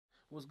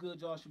What's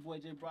good, y'all? It's your boy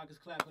J.Brock. It's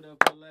Clapitup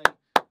LA.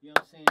 You know what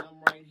I'm saying? I'm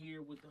right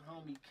here with the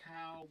homie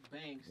Cal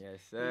Banks.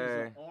 Yes, He's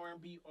sir. an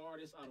R&B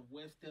artist out of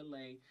West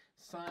LA.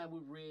 Signed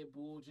with Red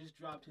Bull. Just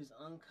dropped his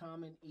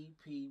Uncommon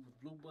EP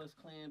with Blue Bus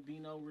Clan,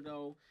 Bino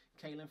Rideau,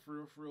 Kalan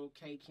Frfr,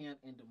 K Camp,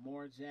 and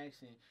DeMar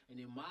Jackson. And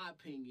in my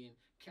opinion,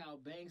 Cal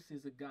Banks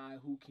is a guy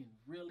who can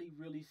really,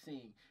 really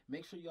sing.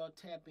 Make sure y'all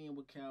tap in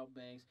with Cal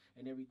Banks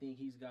and everything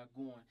he's got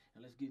going.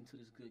 And let's get into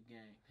this good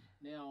game.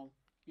 Now,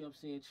 you know what I'm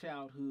saying?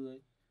 Childhood.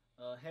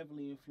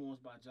 Heavily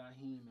influenced by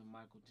Jaheim and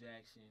Michael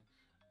Jackson.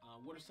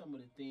 What are some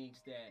of the things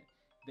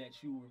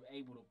that you were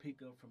able to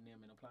pick up from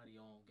them and apply to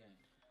your own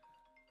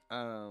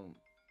game?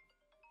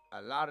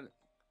 A lot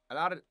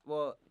of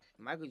well,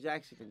 Michael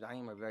Jackson and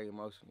Jaheim are very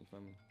emotional. You feel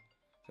me?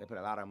 So they put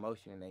a lot of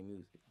emotion in their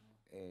music,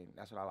 and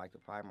that's what I like to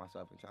pride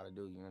myself and try to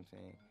do. You know what I'm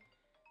saying?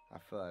 I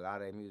feel a lot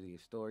of their music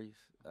is stories,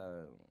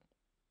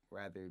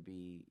 rather it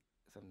be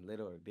something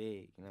little or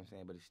big. You know what I'm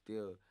saying? But it's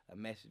still a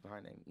message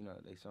behind them. You know,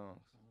 their songs.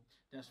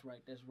 That's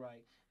right. That's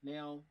right.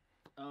 Now,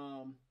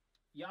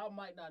 y'all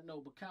might not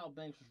know, but Cal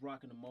Banks was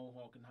rocking the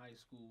Mohawk in high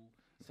school,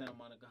 Santa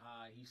Monica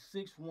High. He's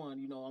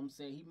 6'1", you know what I'm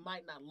saying? He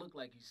might not look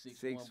like he's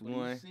 6'1",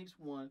 but he's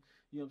 6'1",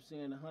 you know what I'm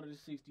saying,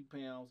 160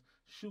 pounds,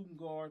 shooting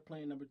guard,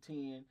 playing number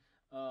 10.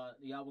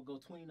 Y'all would go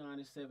 29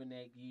 and 7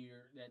 that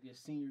year, that your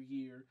senior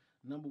year,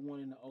 number 1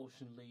 in the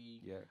Ocean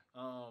League. Yeah.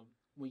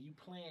 When you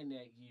playing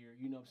that year,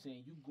 you know what I'm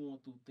saying, you going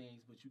through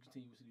things, but you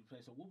continuously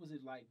play. So what was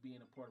it like being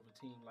a part of a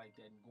team like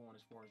that and going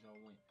as far as y'all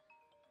went?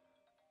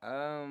 Well,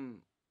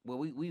 I'm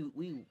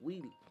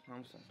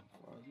sorry.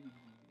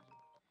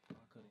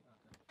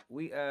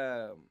 We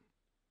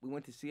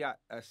went to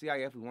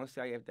CIF. We won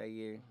CIF that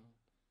year.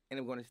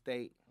 Ended up going to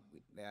state.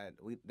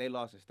 They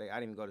lost to state.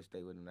 I didn't even go to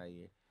state with them that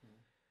year.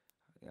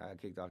 I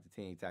kicked off the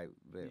team type,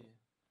 but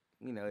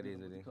you know it is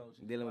what it is.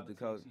 Dealing with the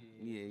coach.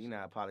 Yeah, you know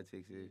how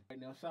politics is.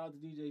 Right now, shout out to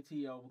DJ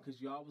T.O. because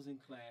y'all was in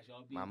class.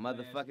 Y'all be my in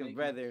motherfucking class,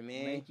 brother,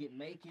 man.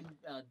 Making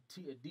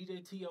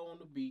DJ T.O. on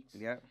the beats.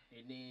 Yep.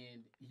 And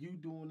then you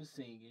doing the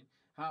singing.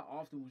 How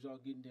often was y'all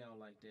getting down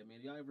like that,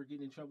 man? Y'all ever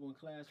get in trouble in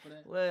class for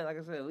that? Well, like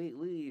I said,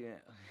 we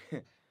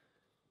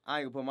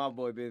I ain't gonna put my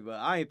boy business, but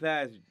I ain't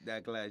passed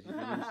that class. You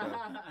feel me? So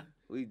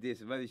we did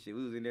some other shit.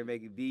 We was in there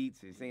making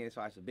beats and singing.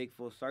 So it's a big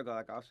full circle.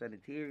 Like I was shedding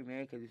tears,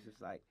 man, because it's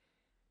just like,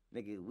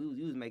 nigga, we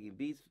was making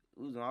beats.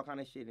 We was doing all kind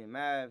of shit in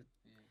math.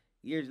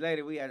 Yeah. Years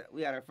later, we had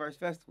our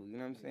first festival. You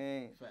know what I'm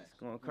saying? Facts. It's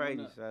going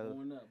crazy.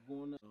 Going up.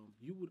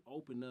 You would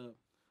open up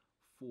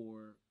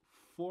for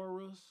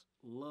Forrest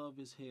Love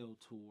Is Hell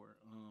tour.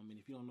 And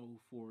if you don't know who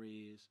For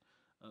is,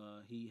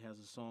 he has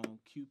a song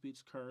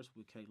Cupid's Curse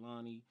with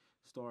Kehlani,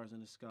 Stars in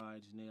the Sky,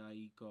 Janae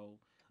Aiko.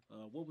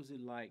 What was it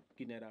like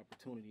getting that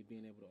opportunity,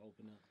 being able to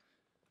open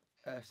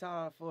up?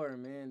 Shout out For,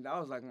 man. That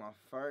was like my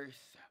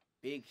first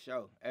big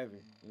show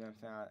ever. You know what I'm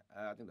saying?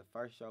 I think the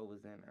first show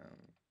was in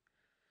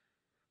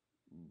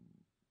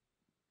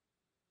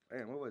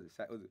what was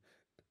it? Was it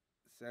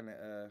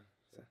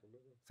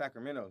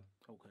Sacramento?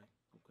 Okay.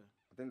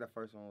 I think the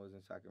first one was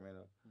in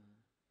Sacramento.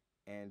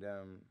 And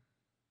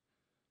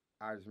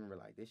I just remember,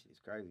 like, this shit is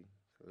crazy.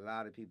 There's a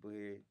lot of people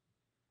here.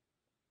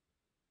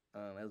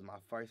 It was my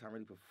first time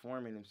really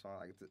performing them songs.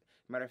 Like,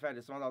 matter of fact,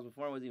 the songs I was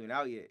performing wasn't even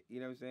out yet. You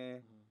know what I'm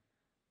saying?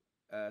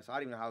 So I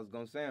didn't even know how it was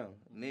going to sound.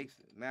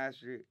 Mixed,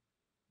 mastered,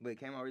 but it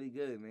came out really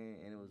good, man.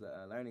 And it was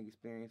a learning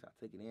experience. I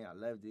took it in. I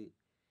loved it.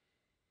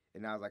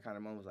 And I was like, kind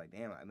of moments like,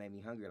 damn, it made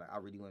me hungry. Like, I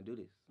really want to do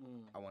this.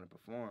 I want to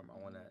perform. I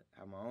want to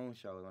have my own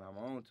show. I want to have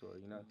my own tour,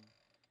 you know?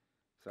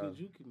 So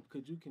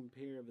could you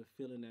compare the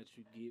feeling that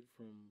you get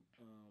from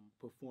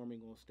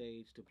performing on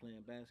stage to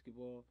playing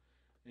basketball?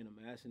 And I'm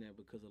asking that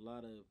because a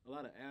lot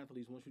of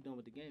athletes, once you're done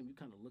with the game, you're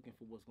kind of looking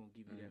for what's gonna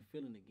give you that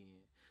feeling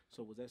again.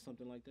 So was that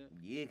something like that?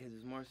 Yeah, because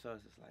it's more so.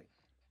 It's just like,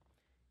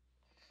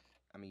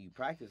 I mean, you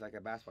practice like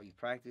at basketball. You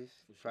practice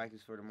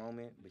for the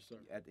moment, but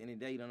at the end of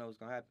the day, you don't know what's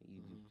gonna happen.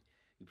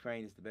 You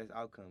praying it's the best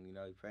outcome. You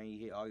know, you praying you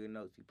hit all your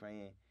notes. You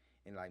praying,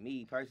 and like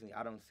me personally,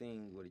 I don't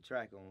sing with a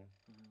track on.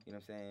 You know what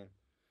I'm saying?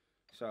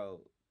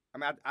 So, I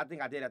mean, I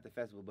think I did at the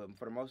festival, but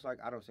for the most part,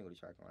 I don't sing with a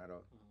track on at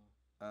all.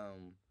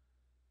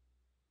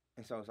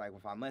 And so it's like,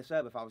 if I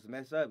was to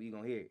mess up, you're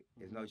going to hear it.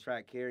 There's no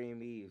track carrying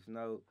me. It's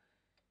nothing.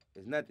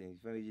 You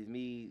feel me? Just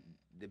me,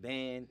 the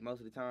band, most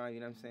of the time, you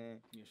know what I'm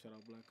saying? Yeah, shout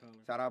out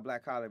Blaccollar. Shout out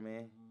Blaccollar,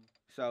 man.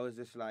 So it's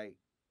just like,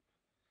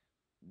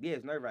 yeah,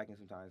 it's nerve-wracking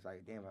sometimes. It's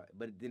like, damn.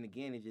 But then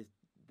again, it's just,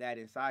 that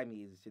inside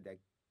me is shit that,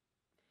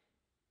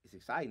 it's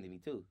exciting to me,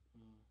 too.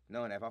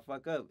 Knowing that if I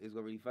fuck up, it's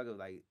going to really fuck up.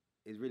 Like,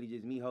 it's really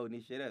just me holding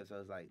this shit up. So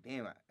it's like,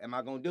 damn, am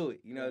I going to do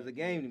it? You know, it's a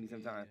game to me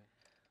sometimes. Yeah.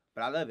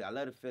 But I love it. I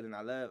love the feeling.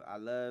 I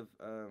love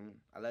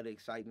the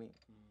excitement.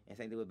 And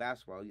same thing with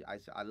basketball.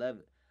 I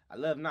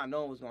love not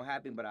knowing what's gonna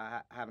happen, but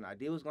I have an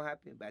idea what's gonna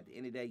happen. But at the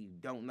end of the day, you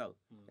don't know,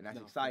 and that's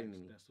exciting to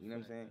me. You know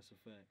what I'm saying? That's a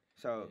fact.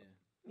 So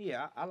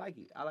Yeah, I like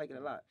it. I like it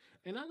a lot.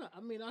 And I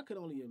mean, I could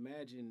only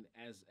imagine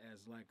as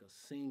like a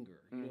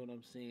singer. You know what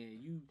I'm saying?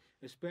 You,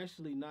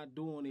 especially not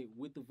doing it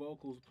with the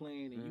vocals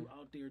playing, and you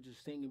out there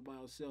just singing by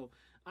yourself.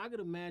 I could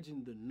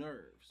imagine the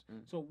nerves.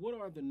 So, what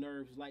are the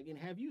nerves like? And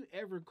have you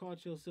ever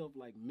caught yourself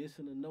like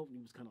missing a note, and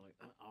you was kind of like,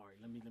 all right,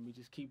 let me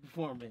just keep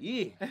performing.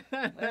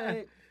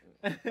 Yeah.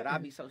 But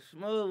I'd be so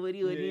smooth with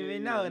you wouldn't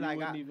even know. And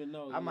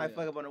I might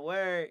fuck up on the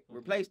word,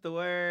 replace the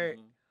word,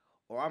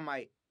 or I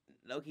might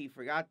low-key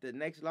forgot the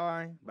next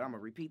line, but I'm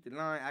gonna repeat the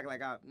line, act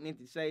like I meant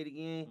to say it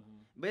again.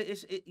 But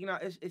it's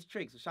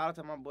tricks. So shout out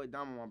to my boy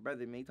Dom, my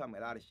brother, man. He taught me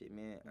a lot of shit,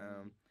 man.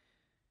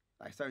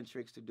 Like certain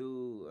tricks to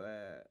do.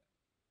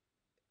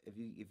 If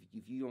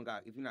you're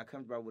not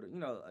comfortable with it,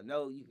 a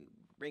note, you can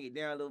bring it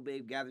down a little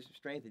bit, gather some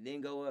strength, and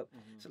then go up.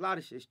 It's a lot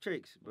of shit. It's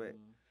tricks, but.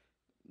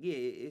 Yeah,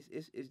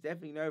 it's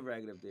definitely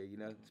nerve-wracking up there,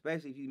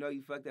 Especially if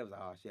you fucked up. It's like,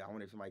 oh, shit, I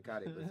wonder if somebody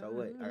caught it, but so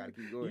what? I got to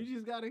keep going. You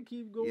just got to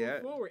keep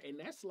going forward. And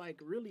that's, like,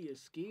 really a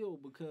skill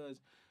because,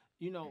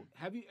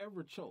 have you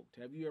ever choked?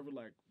 Have you ever,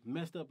 like,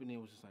 messed up and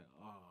then was just like,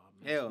 oh,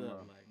 I messed up?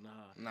 No. Like,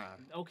 Nah.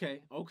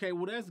 Okay,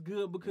 well, that's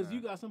good because you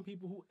got some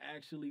people who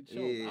actually choke.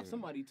 Yeah.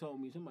 Somebody told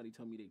me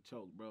they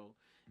choked, bro.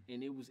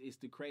 And it's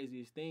the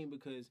craziest thing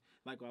because,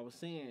 like I was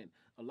saying,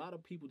 a lot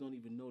of people don't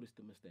even notice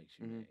the mistakes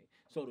you made.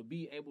 So to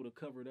be able to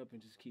cover it up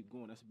and just keep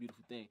going, that's a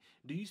beautiful thing.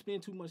 Do you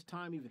spend too much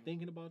time even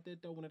thinking about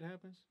that, though, when it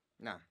happens?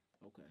 Nah.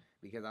 Okay.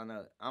 Because I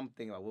know, I'm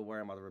thinking about what word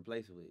I'm about to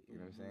replace it with, you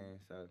know what I'm saying?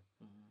 So,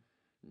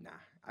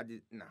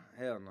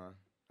 hell no.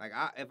 Like,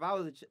 if I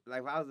was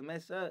to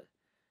mess up,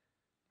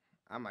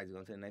 I might just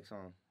go to the next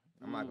song.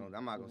 I'm not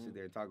gonna sit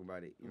there and talk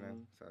about it, you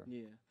know? So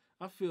yeah.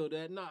 I feel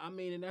that. No, I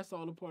mean, and that's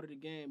all a part of the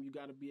game. You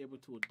got to be able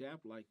to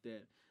adapt like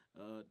that.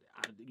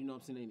 You know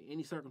what I'm saying? In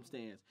any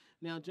circumstance.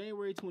 Now,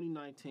 January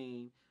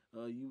 2019,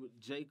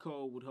 J.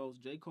 Cole and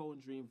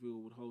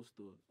Dreamville would host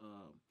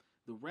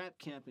the rap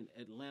camp in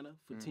Atlanta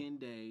for 10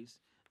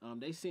 days.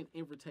 They sent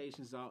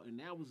invitations out, and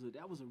that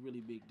was a really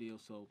big deal.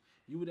 So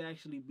you would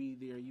actually be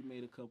there. You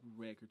made a couple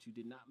records. You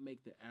did not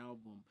make the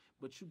album,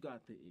 but you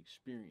got the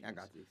experience. I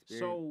got the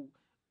experience.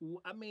 So,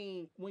 I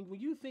mean, when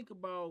you think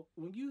about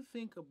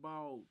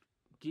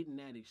getting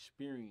that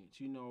experience,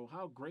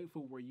 how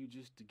grateful were you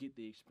just to get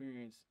the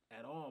experience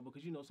at all?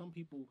 Because some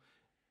people,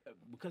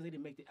 because they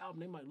didn't make the album,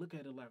 they might look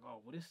at it like,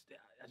 oh, well,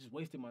 I just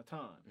wasted my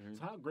time.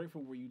 So how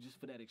grateful were you just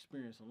for that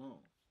experience alone?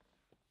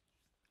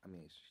 I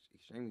mean,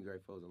 extremely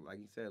grateful. Like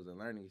you said, it was a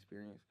learning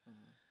experience.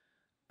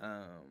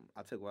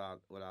 I took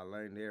what I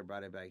learned there,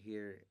 brought it back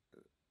here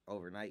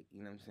overnight.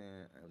 You know what I'm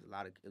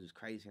saying? It was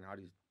crazy, and all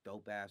these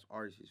dope ass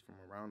artists from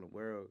around the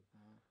world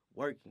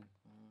working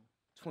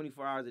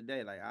 24 hours a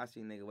day. Like I see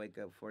a nigga wake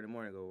up 4 in the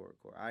morning and go work,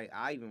 or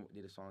I even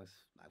did a song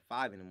like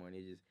 5 in the morning.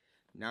 It just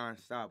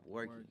nonstop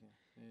working.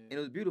 Yeah. And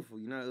it was beautiful.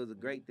 It was a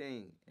great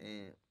thing.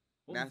 And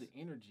what was the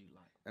energy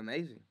like?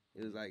 Amazing.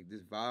 It was like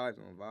just vibes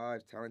on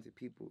vibes, talented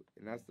people,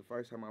 and that's the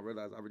first time I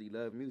realized I really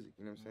love music.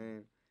 You know what I'm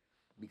saying?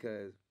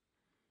 Because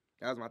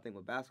that was my thing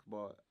with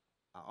basketball.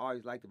 I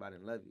always liked it, but I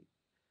didn't love it.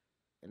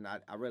 And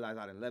I realized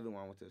I didn't love it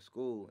when I went to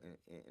school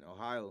in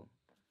Ohio.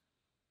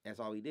 That's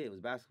all we did was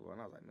basketball.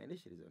 And I was like, man,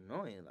 this shit is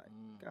annoying. Like,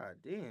 god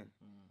damn.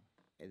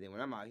 And then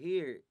when I'm out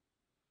here,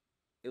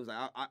 it was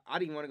like, I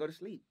didn't want to go to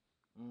sleep.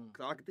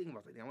 Because all I could think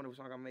about was like, I wonder what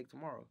song I'm going to make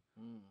tomorrow.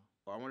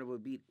 Or I wonder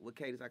what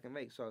cadence I can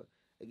make. So,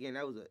 again,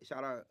 that was a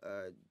shout out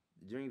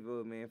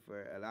Dreamville, man,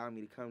 for allowing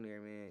me to come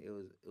there, man. It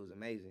was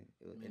amazing.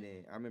 And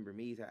then I remember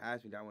Mees had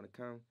asked me, do I want to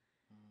come?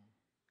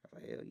 I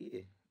was like, hell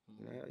yeah.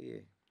 Hell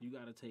yeah. You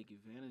got to take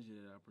advantage of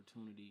that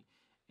opportunity.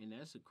 And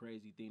that's a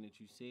crazy thing that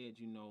you said,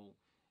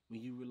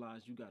 when you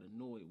realize you got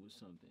annoyed with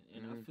something.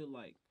 And I feel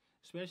like,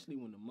 especially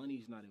when the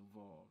money's not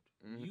involved,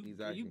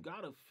 you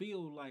got to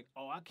feel like,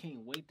 oh, I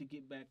can't wait to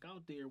get back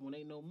out there when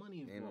ain't no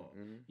money involved.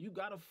 You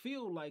got to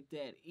feel like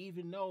that,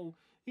 even though,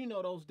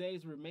 those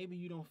days where maybe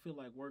you don't feel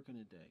like working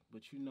a day.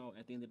 But,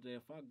 at the end of the day,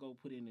 if I go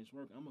put in this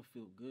work, I'm going to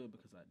feel good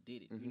because I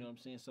did it. You know what I'm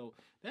saying? So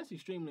that's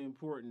extremely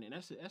important, and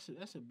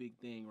that's a big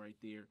thing right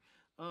there.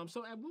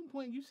 So at one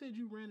point, you said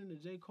you ran into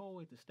J. Cole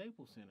at the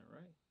Staples Center,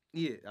 right?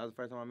 Yeah, that was the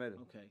first time I met him.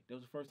 Okay, that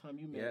was the first time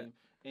you met him.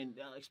 And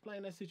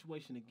explain that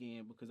situation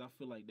again, because I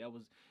feel like that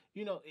was,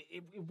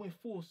 it went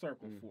full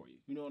circle for you.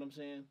 You know what I'm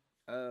saying?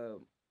 I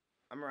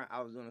remember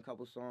I was doing a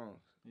couple songs.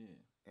 Yeah.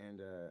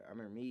 And I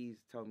remember Mees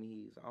told me,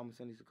 he's like, I'm going to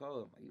send these to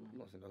Cole. I'm like, you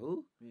going to send to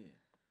who? Yeah.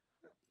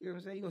 You know what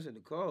I'm saying? You going to send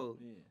to Cole?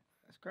 Yeah.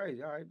 That's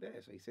crazy. All right,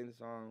 bet. So he sent the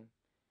song.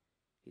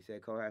 He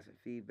said Cole had some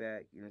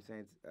feedback. You know what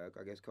I'm saying?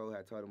 I guess Cole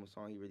had told him a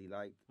song he really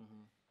liked.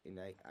 And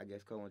I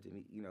guess Cole wanted to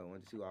meet,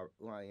 wanted to see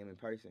who I am in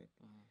person.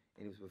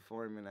 And he was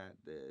performing at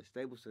the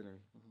Staples Center.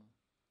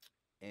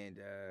 And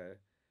I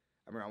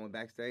remember I went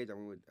backstage. I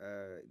went with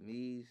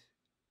Mees,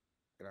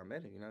 and I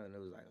met him, and it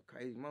was like a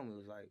crazy moment. It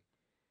was like,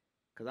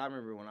 because I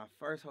remember when I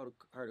first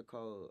heard of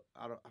Cole,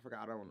 I don't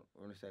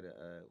want to say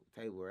the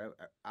table or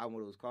I don't know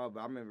what it was called,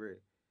 but I remember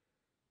it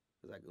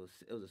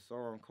was a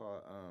song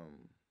called,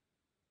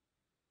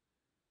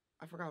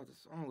 I forgot what the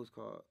song was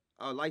called.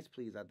 Oh, Lights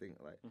Please, I think.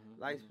 Like,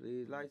 Lights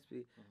Please, Lights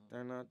Please,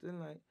 turn out the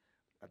light.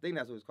 I think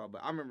that's what it's called.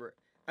 But I remember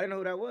I didn't know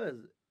who that was.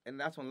 And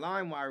that's when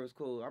LimeWire was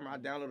cool. I remember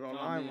I downloaded on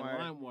LimeWire.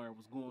 LimeWire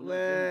was going on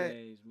them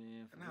days,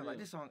 man. And I was like,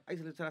 this song, I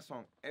used to listen to that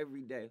song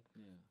every day.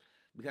 Yeah.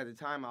 Because at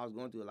the time I was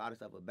going through a lot of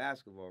stuff with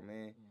basketball,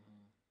 man.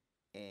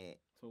 And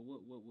so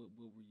what were you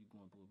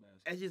going through with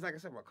basketball? It's just like I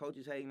said, my coach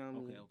is hating on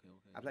me. Okay.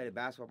 I played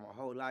basketball my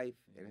whole life,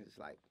 and it's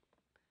like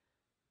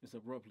it's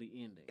abruptly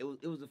ending.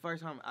 It was the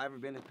first time I ever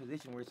been in a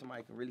position where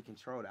somebody can really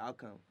control the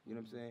outcome. You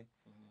know what I'm saying?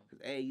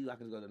 Because AAU, I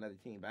could just go to another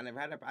team, but I never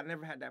had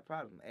that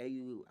problem.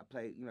 AAU, I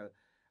played. You know,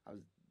 I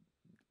was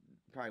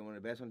probably one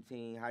of the best on the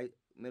team.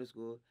 Middle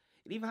school,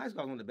 and even high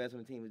school, I was one of the best on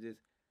the team.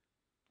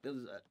 It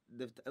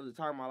was a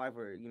time in my life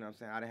where, you know what I'm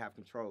saying, I didn't have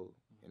control,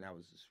 and that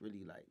was just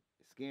really like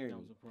scaring me.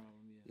 That was a problem,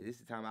 yeah. This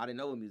is the time I didn't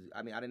know music.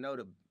 I mean, I didn't know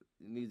the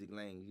music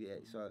lane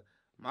yet. So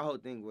my whole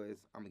thing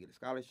was, I'm gonna get a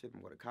scholarship, I'm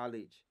gonna go to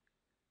college,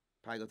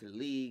 probably go to the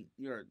league,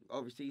 you know,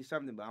 overseas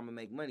something, but I'm gonna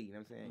make money. You know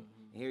what I'm saying?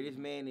 And here this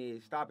man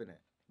is stopping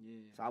that.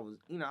 Yeah. So I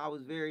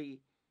was very,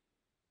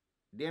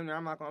 damn near,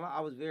 I'm not gonna lie,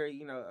 I was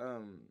very,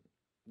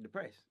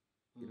 depressed.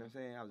 You know what I'm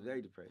saying? I was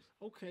very depressed.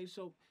 Okay,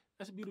 so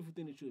that's a beautiful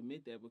thing that you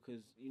admit that,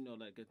 because, you know,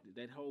 like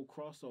that whole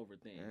crossover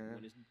thing,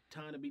 when it's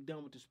time to be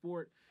done with the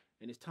sport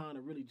and it's time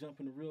to really jump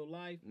into real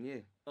life,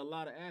 a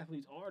lot of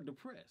athletes are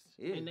depressed.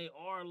 Yeah. And they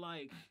are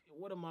like,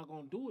 what am I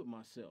going to do with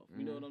myself?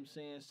 You know what I'm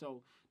saying?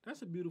 So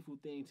that's a beautiful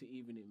thing to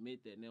even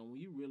admit that. Now, when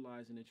you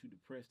realizing that you're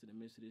depressed in the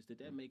midst of this, did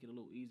that make it a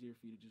little easier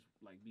for you to just,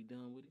 like, be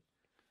done with it?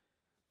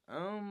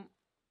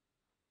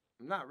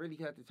 Not really,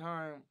 'cause at the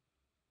time,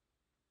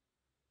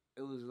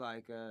 it was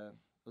like, it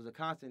was a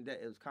constant,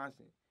 it was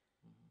constant.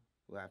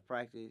 We'll have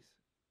practice,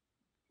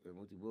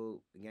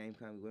 we'll the game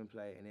come, we wouldn't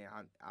play, and then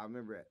I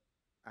remember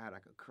I had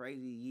like a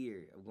crazy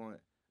year of going,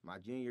 my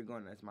junior year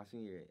going, that's my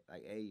senior year,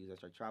 like AU,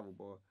 that's our travel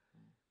ball.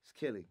 It's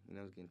killing, you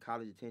know, getting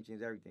college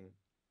attentions, everything.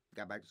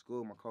 Got back to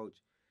school, my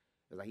coach,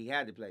 it was like he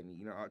had to play me,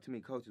 you know, too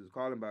many coaches was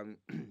calling about me.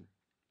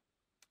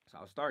 So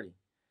I was starting,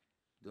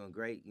 doing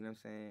great, you know what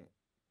I'm saying?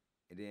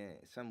 And then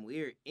some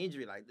weird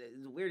injury, like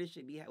the weirdest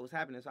shit was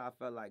happening, so I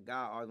felt like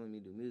God always wanted me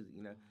to do music,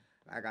 you know?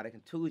 I got a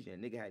contusion,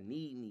 nigga had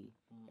knee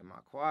in my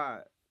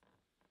quad.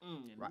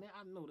 Right. Man,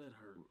 I know that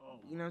hurt.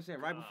 Oh, you know what I'm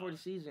saying? Right before the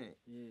season.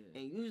 Yeah.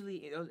 And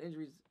usually those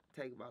injuries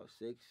take about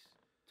 6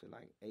 to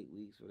like 8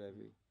 weeks,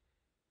 whatever.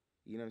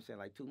 You know what I'm saying?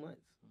 Like 2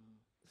 months.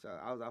 So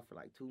I was out for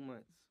like 2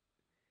 months.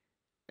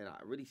 And I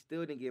really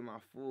still didn't get my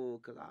full,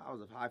 because I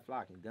was a high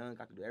fly, I can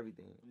dunk, I could do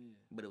everything. Yeah.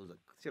 But it was a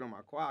shit on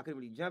my quad. I couldn't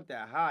really jump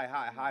that high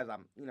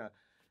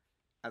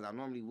as I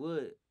normally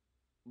would.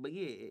 But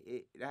yeah,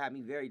 it had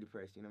me very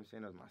depressed, you know what I'm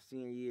saying? It was my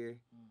senior year,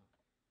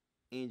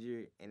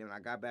 injured, and then when I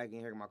got back in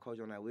here, my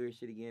coach on that weird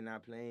shit again,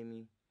 not playing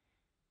me.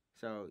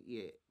 So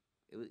yeah,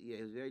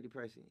 it was very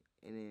depressing.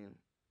 And then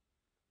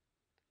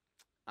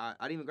I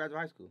didn't even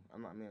graduate high school. I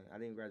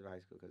didn't graduate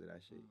high school because of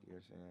that shit. You know what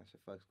I'm saying? I said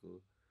fuck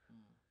school.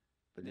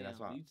 But then that's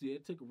why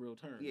it took a real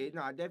turn. Yeah,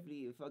 no,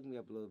 it fucked me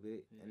up a little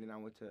bit. Yeah. And then I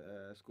went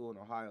to school in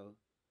Ohio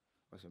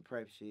or some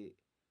prep shit.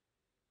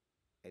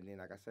 And then,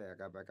 like I said, I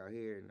got back out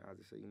here, and I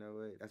just said, you know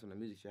what? That's when the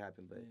music shit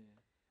happened. But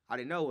I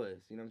didn't know it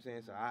was, you know what I'm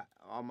saying? So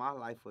all my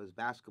life was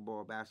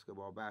basketball. Here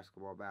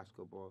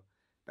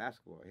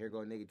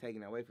go a nigga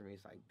taking that away from me.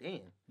 It's like,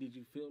 damn. Did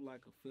you feel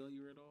like a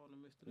failure at all in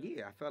the midst of that?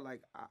 Yeah, I felt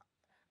like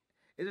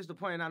it's just the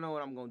point, and I know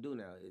what I'm going to do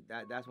now.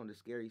 That's one of the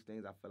scariest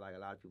things I feel like a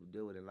lot of people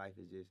deal with in life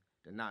is just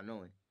the not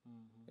knowing.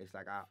 It's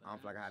like I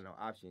don't feel like I had no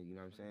options, you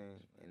know what I'm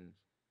saying? And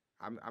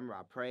I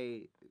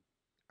prayed,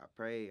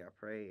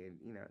 and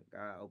you know,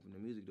 God opened the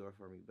music door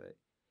for me. But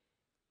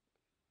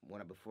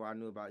before I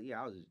knew about it,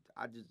 I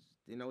just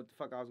didn't know what the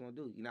fuck I was gonna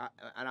do, you know.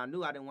 And I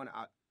knew I didn't want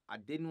to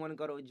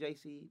go to a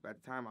JC. But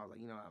at the time, I was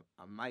like, you know,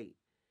 I might,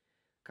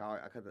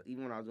 cause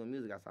even when I was doing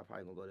music, I said I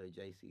probably gonna go to a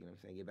JC. You know what I'm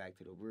saying? Get back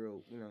to the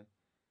real, you know,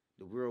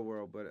 the real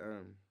world. But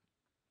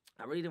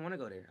I really didn't want to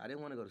go there. I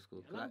didn't want to go to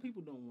school. A lot of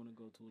people don't want to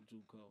go to a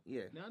JUCO.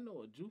 Yeah. Now, I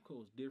know a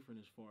JUCO is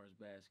different as far as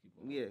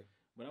basketball. Yeah.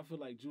 But I feel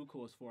like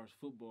JUCO, as far as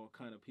football,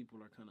 kind of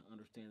people are kind of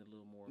understanding a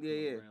little more.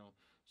 Yeah. Around.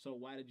 So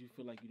why did you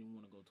feel like you didn't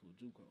want to go to a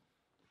JUCO?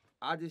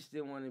 I just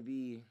didn't want to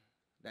be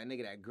that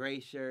nigga, that gray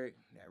shirt,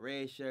 that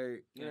red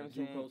shirt. You know what I'm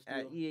saying?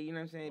 Yeah, you know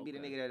what I'm saying? Okay. Be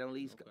the nigga that don't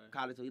leave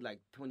college till he's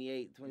like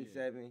 28,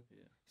 27,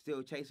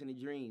 still chasing the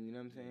dream. You know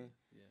what I'm saying?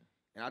 Yeah.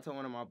 And I told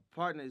one of my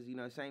partners, you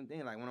know, same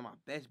thing. Like one of my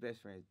best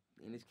friends.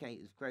 And it's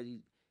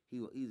crazy.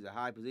 He's a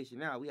high position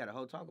now. We had a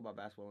whole talk about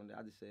basketball one day.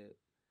 I just said,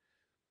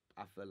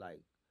 I feel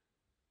like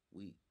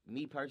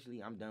me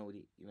personally, I'm done with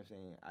it. You know what I'm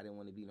saying? I didn't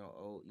want to be no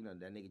old, you know,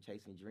 that nigga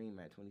chasing dream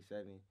at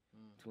 27,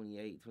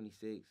 28,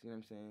 26. You know what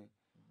I'm saying?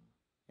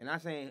 And I'm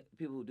saying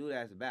people who do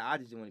that is bad. I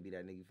just didn't want to be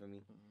that nigga for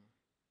me.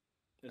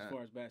 As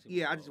far as basketball.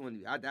 Yeah, I just want to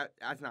be.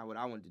 That's not what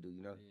I wanted to do,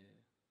 you know?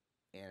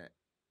 Yeah. And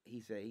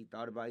he said he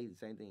thought about it, the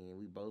same thing, and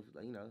we both,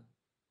 like, you know,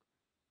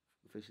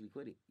 officially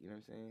quit it. You know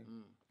what I'm saying?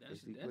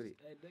 Officially quit it.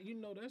 You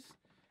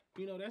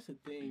know, that's a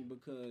thing,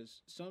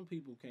 because some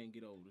people can't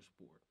get over the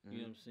sport. You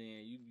know what I'm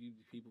saying? You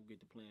people get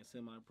to playing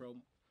semi-pro,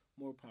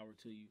 more power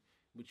to you.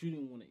 But you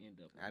didn't want to end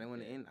up. I didn't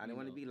want to end. I didn't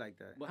want to be like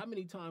that. But how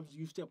many times do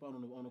you step out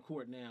on the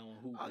court now and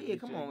hoop? Oh yeah,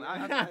 come on.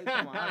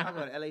 I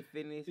go to LA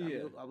Fitness.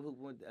 Yeah. I hoop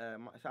with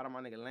shout out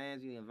my nigga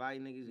Lance. You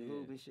invite niggas and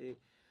hoop and shit.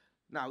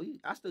 Nah,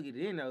 I still get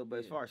it in though. But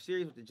as far as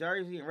serious with the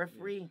jersey and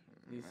referee,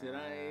 he said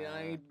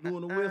I ain't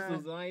doing the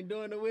whistles. I ain't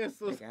doing the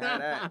whistles. They can have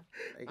that.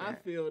 I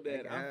feel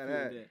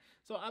that.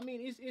 So I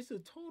mean, it's a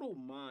total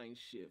mind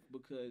shift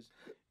because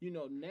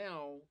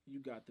now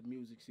you got the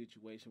music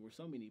situation where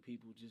so many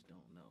people just don't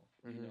know,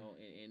 you know,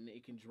 and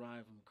it can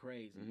drive them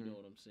crazy. You know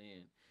what I'm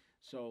saying?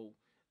 So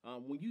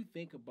when you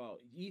think about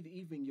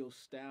even your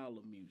style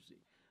of music,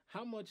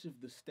 how much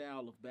of the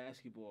style of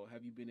basketball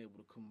have you been able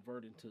to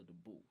convert into the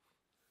booth?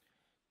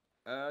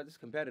 Just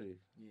competitive.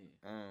 Yeah.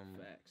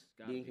 Facts.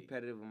 Being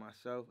competitive with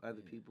myself,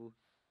 other people,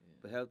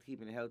 but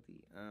keeping it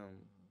healthy.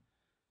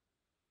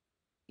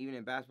 Even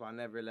in basketball, I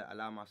never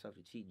allow myself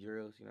to cheat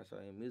drills. You know, so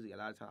in music, a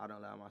lot of times I don't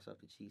allow myself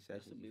to cheat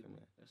sessions.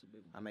 That's a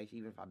big one. I make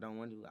even if I don't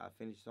want to, I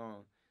finish the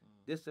song.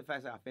 This is the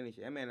fact that I finish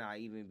it. It may not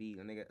even be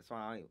a nigga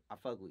song I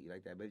fuck with you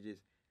like that, but it's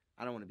just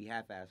I don't want to be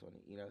half-assed on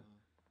it. You know,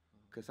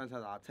 because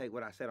sometimes I'll take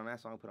what I said on that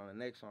song, put on the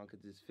next song,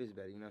 because it just fits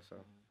better. You know,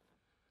 so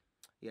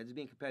yeah, just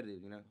being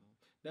competitive. You know.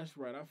 That's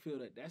right. I feel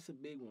that. That's a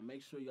big one.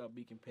 Make sure y'all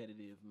be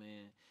competitive,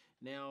 man.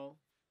 Now,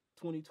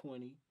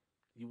 2020,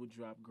 you would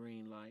drop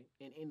Green Light.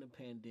 And in the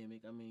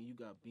pandemic, I mean, you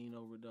got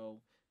Bino Rideau,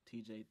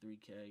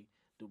 TJ3K,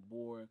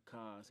 DeBoer,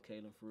 Kaz,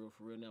 Kalan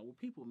Frfr. Now, what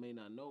people may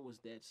not know is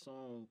that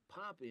song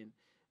Poppin'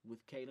 with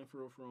Kalan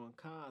Frfr and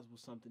Kaz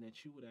was something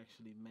that you would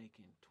actually make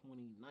in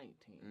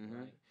 2019,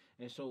 right?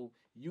 And so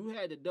you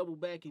had to double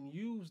back and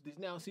use this.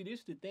 Now, see,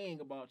 this is the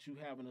thing about you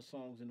having the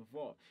songs in the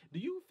vault. Do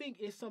you think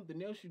it's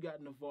something else you got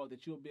in the vault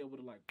that you'll be able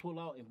to like pull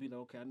out and be like,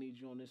 okay, I need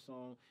you on this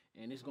song,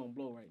 and it's gonna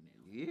blow right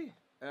now?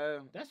 Yeah.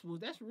 That's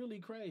really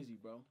crazy,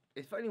 bro.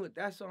 It's funny with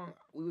that song.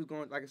 We was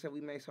going, like I said, we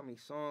made so many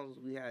songs.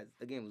 We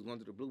was going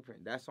through the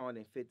blueprint. That song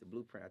didn't fit the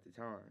blueprint at the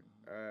time.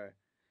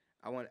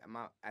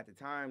 At the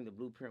time, the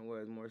blueprint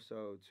was more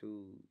so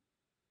to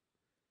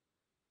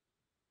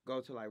go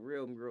to like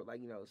real,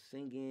 like,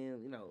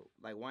 singing,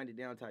 like wind it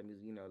down type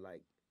music,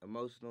 like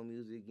emotional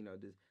music,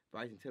 this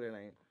Bryson Tiller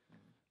lane.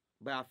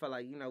 But I felt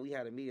like, we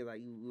had a meeting,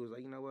 like, we was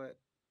like, you know what?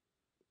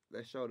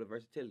 Let's show the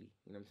versatility,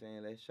 you know what I'm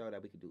saying? Let's show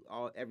that we could do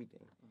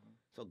everything.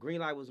 So Green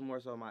Light was more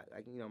so my,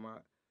 like, my,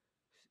 what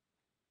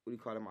do you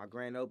call it, my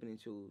grand opening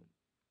to,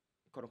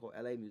 quote unquote,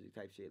 LA music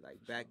type shit. Like,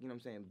 back, you know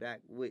what I'm saying?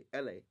 Back with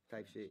LA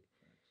type shit.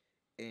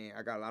 And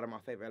I got a lot of my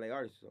favorite LA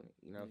artists on it,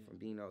 from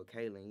Bino,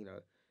 Kalan,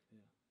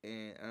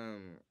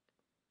 and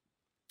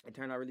it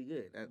turned out really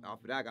good. And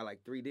off of that, I got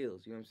like 3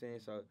 deals, you know what I'm saying?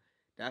 So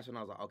that's when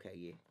I was like, okay,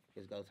 yeah,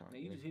 it's go time.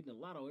 Man, you just hitting the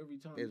lotto every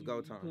time it's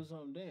go time. You put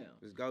something down.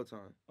 It's go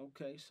time.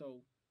 Okay,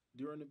 so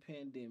during the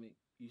pandemic,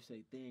 you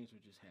say things were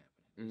just happening.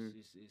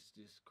 It's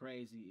just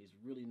crazy. It's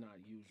really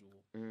not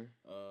usual.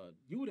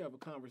 You would have a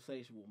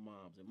conversation with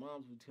moms, and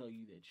moms would tell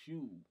you that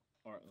you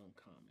are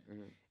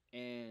uncommon.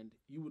 And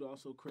you would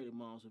also credit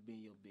moms for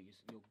being your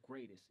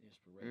greatest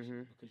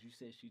inspiration because you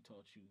said she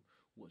taught you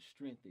what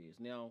strength is.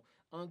 Now,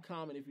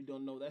 Uncommon, if you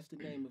don't know, that's the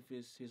name of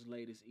his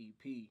latest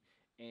EP,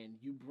 and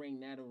you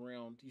bring that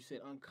around. You said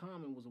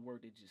Uncommon was a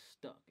word that just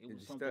stuck. It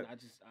was something I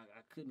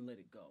couldn't let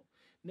it go.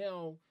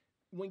 Now,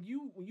 when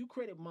you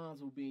credit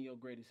moms for being your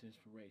greatest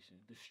inspiration,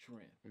 the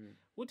strength,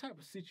 what type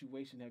of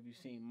situation have you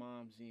seen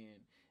moms in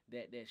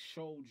that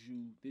showed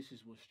you this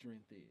is what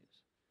strength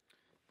is?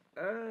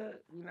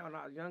 When I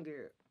was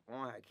younger,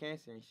 Mom had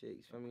cancer and shit,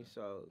 you feel me?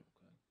 So,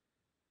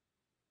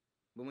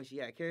 but when she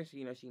had cancer,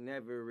 she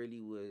never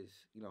really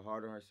was,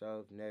 hard on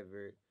herself,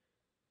 never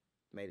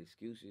made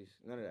excuses,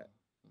 none of that.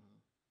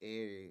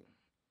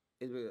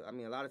 I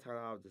mean, a lot of times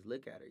I would just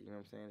look at her, you know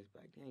what I'm saying? It's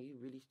like, damn, you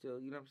really still,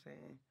 you know what I'm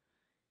saying?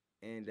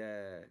 And,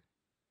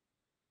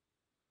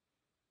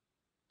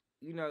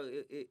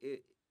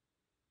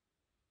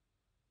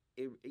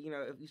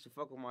 it used to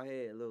fuck with my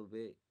head a little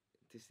bit.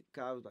 Cause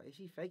I was like, is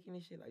she faking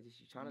this shit? Like, is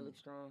she trying to look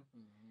strong?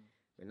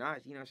 But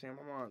not, you know what I'm saying?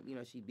 My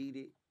mom, she beat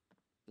it,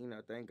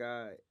 thank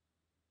God.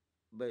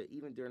 But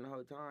even during the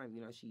whole time,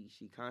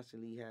 she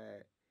constantly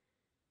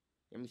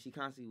she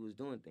constantly was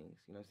doing things,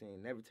 you know what I'm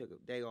saying? Never took a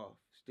day off,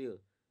 still.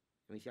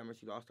 I remember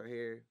she lost her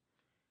hair.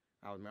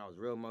 I was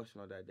real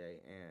emotional that day.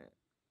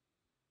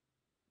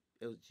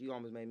 And she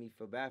almost made me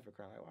feel bad for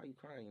crying. Like, why are you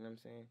crying? You know what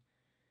I'm saying?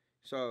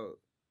 So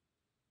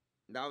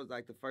that was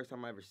like the first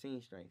time I ever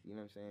seen strength, you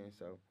know what I'm saying?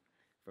 So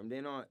from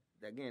then on,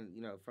 again,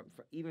 from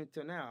even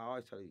till now, I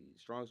always tell you,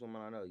 strongest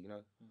woman I know,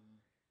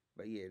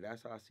 But yeah,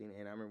 that's how I seen it.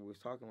 And I remember we was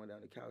talking one day on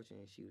the couch,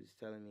 and she was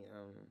telling me,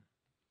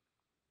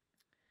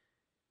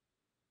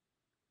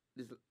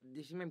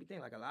 she made me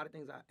think, like, a lot of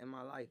things in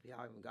my life,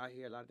 how I even got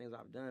here, a lot of things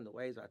I've done, the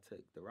ways I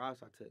took, the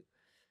routes I took,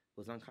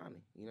 was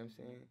uncommon. You know what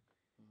I'm saying?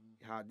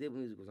 How I did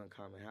music was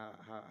uncommon. How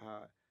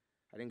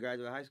I didn't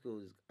graduate high school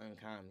was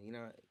uncommon.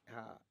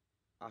 How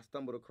I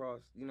stumbled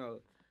across,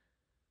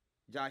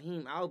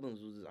 Jaheim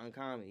albums was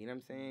uncommon. You know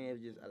what I'm saying? It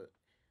was just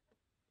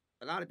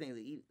a lot of things,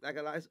 like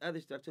a lot of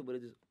other stuff too, but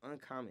it's just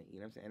uncommon. You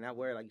know what I'm saying? And that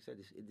word, like you said,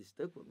 it just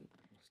stuck with me.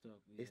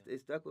 It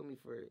stuck with me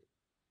for,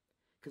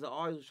 Because I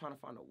always was trying to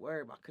find a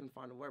word, but I couldn't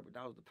find a word. But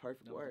that was the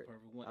perfect word. The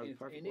perfect one. That was the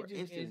perfect and word.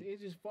 It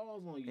just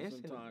falls on you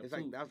Instant. sometimes. It's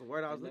like that's the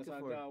word I was looking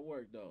for. That's how God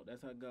works, though.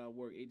 That's how God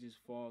works. It just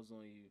falls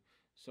on you.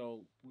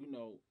 So when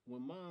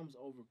moms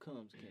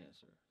overcomes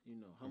cancer,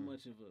 how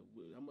much of a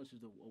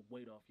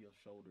weight off your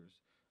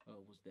shoulders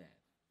was that?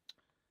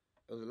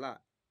 It was a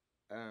lot.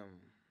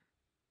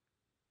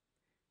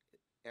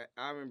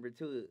 I remember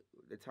too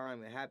the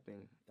time it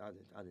happened. I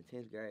was in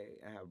 10th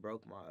grade. I had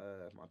broke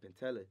my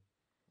patella.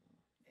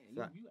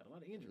 Man, you got a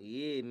lot of injuries.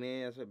 Yeah,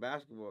 man. That's what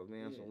basketball,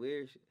 man. Some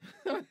weird shit.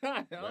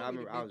 I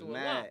remember I was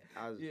mad.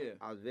 I was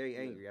very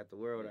angry at the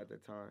world at the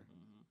time.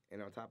 Mm-hmm.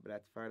 And on top of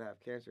that, the to have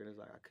cancer, and it's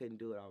like I couldn't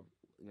do it.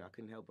 I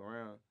couldn't help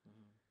around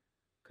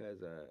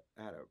because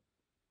I had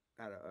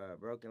a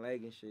broken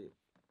leg and shit.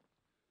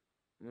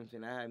 You know what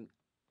I'm saying?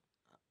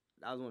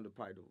 That was one of the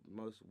probably the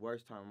most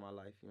worst time of my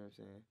life. You know what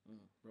I'm saying?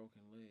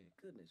 Broken leg.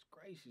 Goodness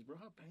gracious, bro.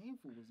 How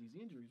painful was these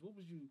injuries? What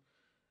was you?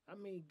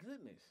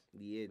 Goodness.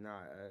 Yeah,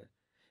 nah.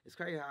 It's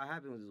crazy how it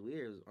happened. It was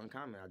weird. It was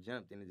uncommon. I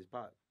jumped and it just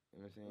popped.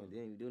 You know what I'm saying?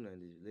 Didn't even do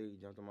nothing. Just literally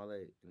jumped on my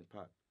leg and it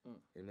popped in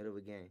the middle of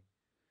a game.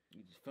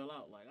 You just fell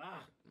out like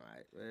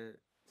Right, man.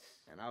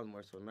 And I was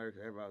more so nervous.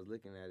 Everybody was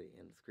looking at it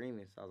and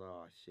screaming. So I was like,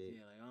 oh shit.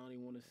 Yeah, like I don't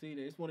even want to see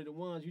that. It's one of the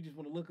ones you just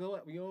want to look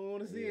up. You don't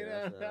want to see it.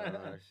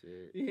 Oh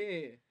shit.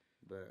 Yeah.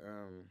 But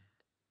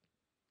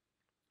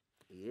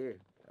yeah.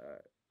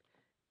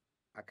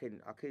 I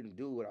couldn't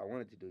do what I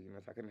wanted to do. You know,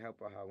 so I couldn't help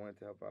out how I wanted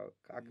to help out.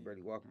 I could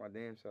barely walk my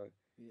damn self.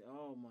 Yeah.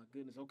 Oh my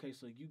goodness. Okay,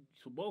 so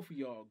both of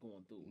y'all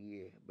going through.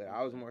 Yeah, but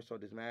I was more so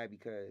just mad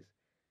because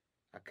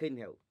I couldn't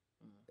help.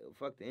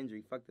 Fuck the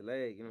injury, fuck the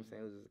leg. You know what I'm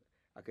saying? It was just,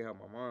 I could help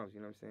my moms.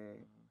 You know what I'm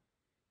saying?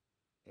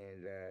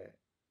 And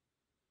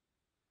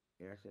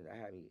you know what I'm saying? That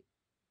had me.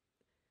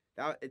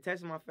 It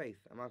tested my faith.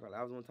 I'm not gonna lie.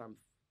 That was one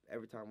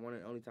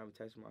and only time it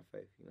tested my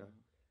faith. You know.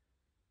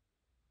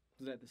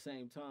 Because at the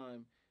same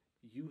time,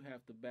 you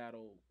have to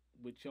battle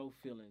with your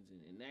feelings,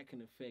 and that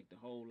can affect a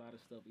whole lot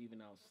of stuff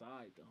even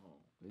outside the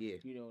home. Yeah.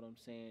 You know what I'm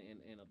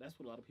saying? And that's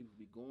what a lot of people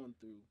be going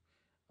through.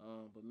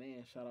 But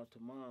man, shout out to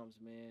moms,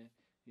 man.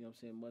 You know what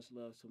I'm saying? Much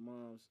love to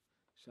moms.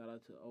 Shout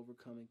out to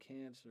Overcoming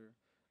Cancer.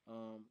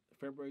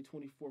 February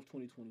 24th,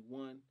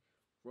 2021.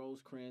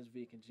 Rosecrans,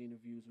 Vic, and Gina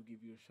Views will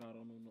give you a shout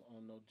on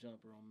No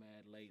Jumper on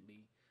Mad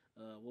Lately.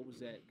 What was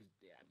that?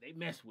 They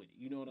mess with it.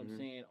 You know what I'm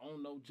saying?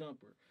 On No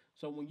Jumper.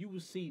 So when you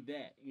would see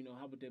that,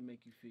 how would that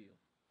make you feel?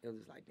 It was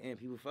just like, damn,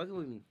 people fucking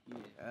with me.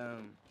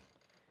 Yeah.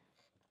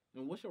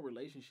 And what's your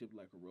relationship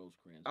like with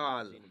Rosecrans?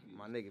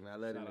 My nigga, man, I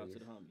love them niggas. Shout out to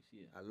the homies,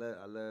 yeah. I love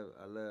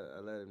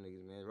them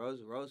niggas, man.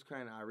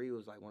 Rosecrans and Irie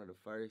was like one of the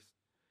first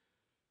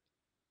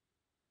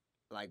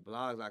like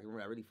blogs I can remember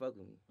that really fuck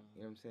with me.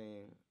 You know what I'm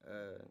saying?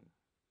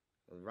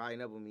 Was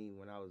riding up with me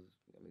when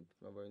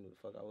nobody knew the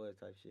fuck I was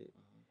type shit.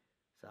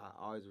 So I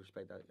always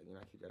respect that.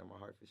 I keep that in my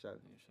heart for sure.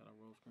 Yeah, shout out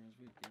Rosecrans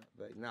Vic, yeah.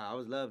 But nah, I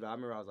was loved. I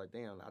remember I was like,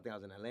 damn. I think I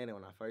was in Atlanta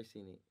when I first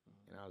seen it,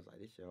 and I was like,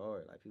 this shit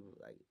hard. Like people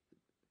like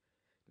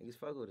niggas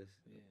fuck with us.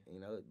 Yeah.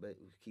 But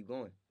keep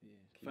going.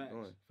 Yeah. Keep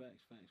going.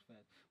 Facts.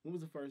 When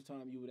was the first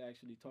time you would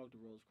actually talk to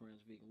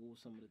Rosecrans Vic, and what were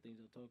some of the things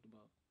y'all talked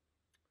about?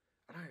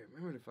 I don't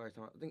remember the first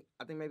time. I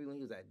think maybe when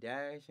he was at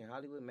Dash in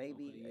Hollywood,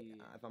 maybe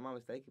if I'm not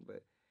mistaken.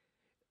 But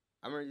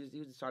I remember he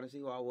was just trying to see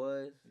who I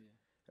was. Yeah.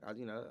 I'm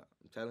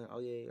telling him, oh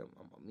yeah,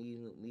 I'm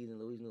meeting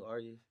Louis' new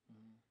artist.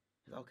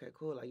 He's like, okay,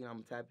 cool. Like, I'm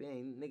gonna tap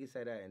in. Niggas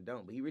say that and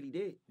don't, but he really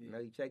did. Yeah.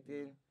 He checked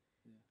in,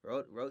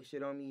 wrote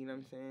shit on me. You know what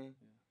I'm saying?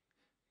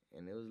 Yeah.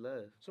 And it was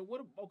love. So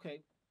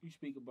you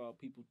speak about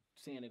people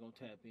saying they're gonna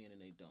tap in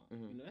and they don't.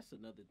 That's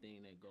another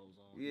thing that goes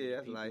on. Yeah,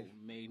 that's people life.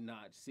 May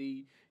not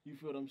see. You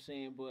feel what I'm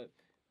saying? But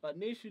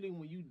initially,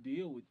 when you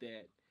deal with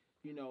that,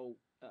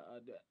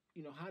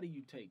 how do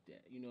you take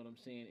that? You know what I'm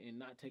saying? And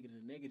not take it in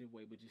a negative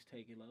way, but just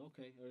take it like,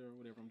 okay, or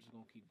whatever, I'm just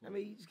going to keep going.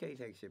 You just can't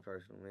take shit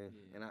personal, man.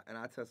 Yeah. And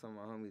I tell some of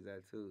my homies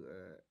that, too.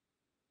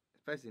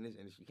 Especially in this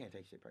industry, you can't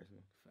take shit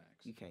personal.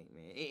 Facts. You can't,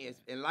 man.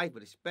 It's in life,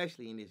 but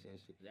especially in this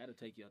industry. That'll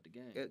take you out the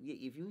game.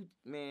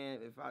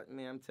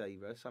 I'm telling you,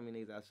 bro, so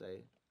many niggas I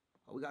say,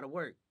 oh, we got to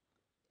work.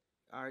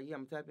 All right, yeah,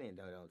 I'm going to tap in.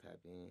 Don't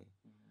tap in.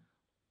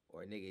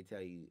 Or a nigga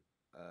tell you,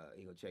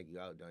 he gonna check you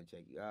out, don't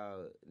check you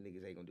out.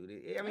 Niggas ain't gonna do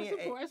this.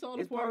 That's all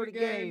it's part of the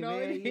game,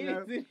 man.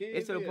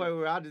 It's to the point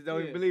where I just don't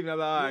even believe it. I'm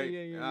like,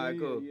 all right,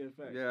 cool. Yeah,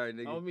 facts. Yeah, all right,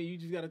 nigga. You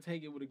just gotta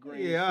take it with a grain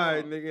of salt. Yeah, all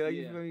right, nigga. Like,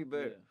 you feel me?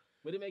 But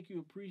it make you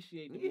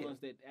appreciate the ones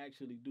that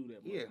actually do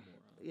that more.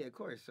 Yeah, of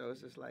course. So it's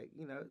just like,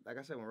 like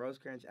I said, when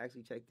Rosecrans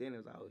actually checked in, it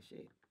was like, oh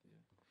shit. Yeah.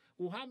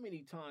 Well, how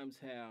many times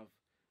have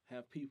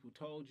people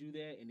told you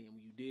that, and then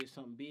when you did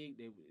something big,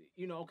 they,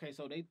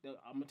 so I'm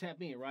gonna tap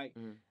in, right?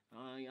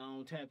 I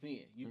don't tap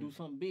in. You do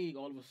something big,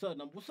 all of a sudden,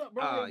 what's up,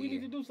 bro? We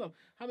need to do something.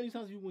 How many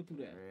times you went through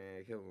that?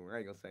 Man, I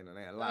ain't gonna say no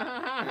that a lot.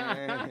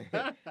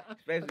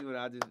 Especially when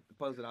I just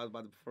posted I was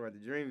about to perform at the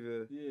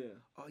Dreamville. Yeah.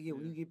 Oh yeah,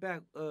 when you get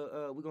back,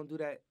 we're gonna do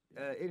that.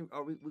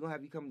 Or we're gonna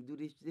have you come do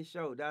this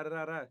show. Da da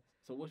da da.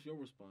 So what's your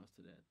response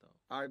to that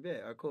though? All right,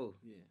 bet. All right, cool.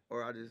 Yeah.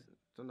 Or I just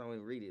sometimes I don't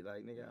even read it.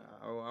 Like, nigga,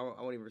 I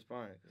won't even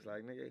respond. It's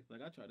like, nigga.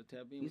 Like, I tried to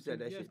tap in. You said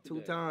that yesterday. shit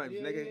 2 times,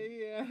 nigga.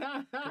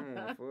 Yeah. Come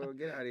on, fool.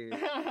 Get out of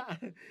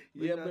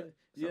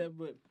here.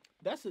 But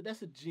that's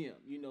a gem,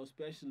 you know,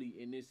 especially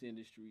in this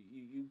industry.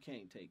 You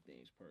can't take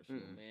things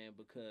personal, man,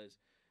 because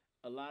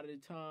a lot of the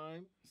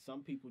time,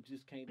 some people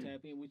just can't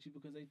tap in with you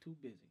because they too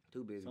busy.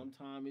 Too busy.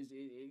 Sometimes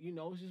you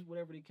know, it's just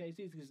whatever the case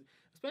is. Because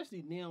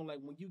especially now, like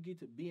when you get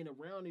to being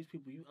around these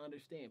people, you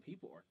understand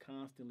people are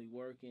constantly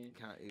working.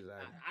 Exactly.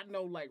 I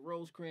know, like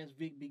Rosecrans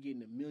Vic be getting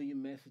 1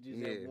 million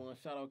messages at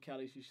once. Shout out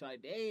Cali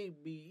Shishai. They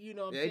be, you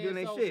know what I'm saying? They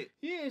doing their shit.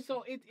 Yeah,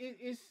 so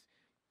it's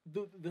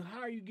the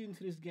higher you get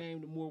into this game,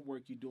 the more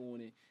work you're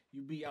doing, and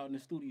you be out in the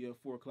studio at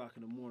 4 o'clock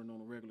in the morning on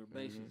a regular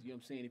basis. You know what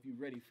I'm saying? If you're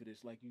ready for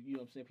this, like you know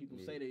what I'm saying? People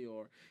say they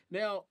are.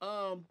 Now,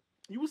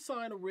 you would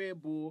sign to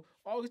Red Bull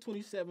August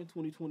 27,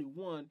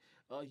 2021.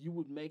 You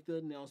would make the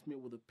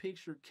announcement with a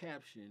picture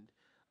captioned,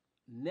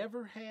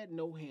 "Never had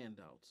no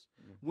handouts.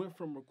 Went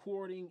from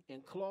recording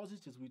in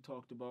closets, as we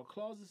talked about,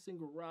 closets and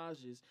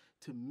garages,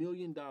 to $1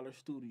 million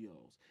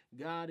studios.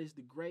 God is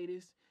the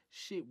greatest.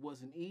 Shit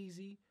wasn't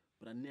easy,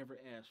 but I never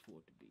asked for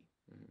it to be."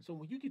 So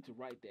when you get to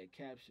write that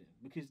caption,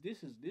 because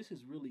this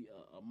is really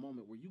a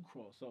moment where you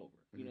cross over.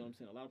 You know what I'm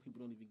saying? A lot of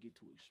people don't even get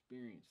to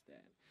experience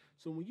that.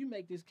 So when you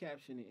make this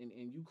caption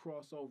and you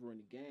cross over in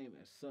the game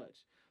as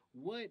such,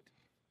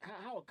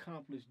 how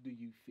accomplished do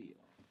you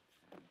feel?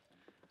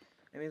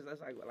 I mean,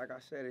 it's like I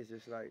said, it's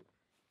just like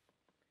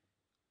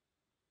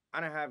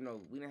we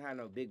didn't have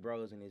no big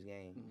bros in this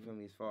game. You feel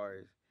me? As far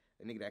as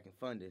a nigga that can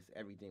fund us,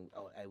 everything.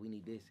 Oh, hey, we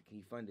need this. Can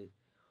you fund it?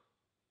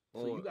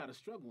 So you got to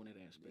struggle in that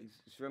aspect.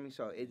 You feel me?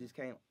 So it just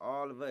came,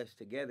 all of us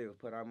together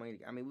put our money.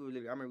 I mean, we were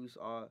living. I remember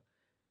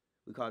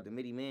we called it the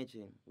Midi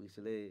Mansion. We used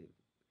to live,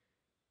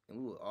 and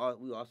we were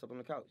all slept on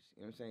the couch.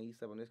 You know what I'm saying? He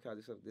slept on this couch,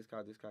 this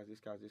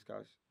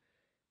couch,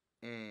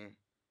 and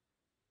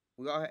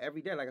we all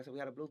every day. Like I said, we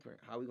had a blueprint.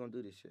 How we gonna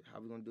do this shit? How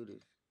we gonna do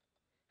this?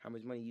 How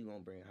much money you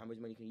gonna bring? How much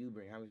money can you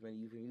bring? How much money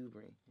can you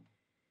bring?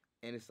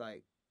 And it's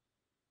like,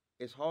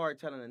 it's hard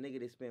telling a nigga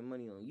to spend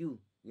money on you.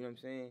 You know what I'm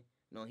saying?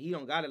 No, he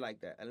don't got it like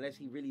that unless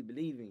he really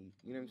believe in you.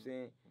 You know what I'm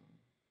saying?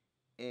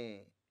 And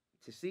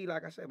to see,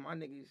 like I said, my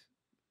niggas,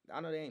 I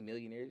know they ain't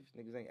millionaires.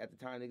 Niggas ain't, at the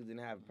time, niggas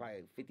didn't have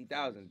probably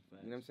 50,000. You know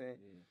what I'm saying?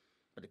 Yeah.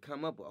 But to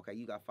come up with, okay,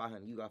 you got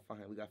 500, we got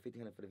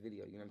 1,500 for the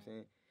video. You know what I'm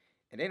saying?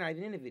 And they're not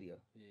even in the video.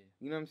 Yeah.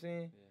 You know what I'm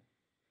saying? Yeah.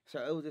 So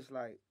it was just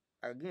like,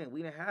 again,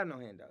 we didn't have no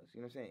handouts. You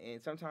know what I'm saying?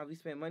 And sometimes we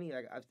spend money,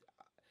 like, at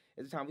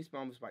the time we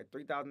spent almost like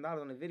 $3,000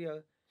 on the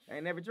video, and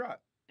it never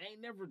dropped.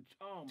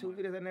 Two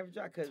videos that never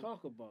dropped.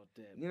 Talk about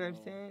that. You know what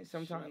I'm saying?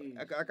 Sometimes,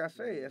 like I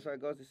say, that's what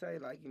it goes to say.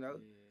 Like, you know,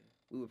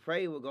 we would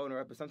pray it would go in the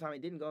route, but sometimes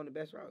it didn't go in the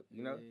best route.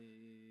 You know.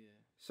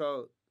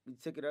 So we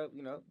took it up.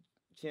 You know,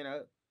 chin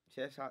up,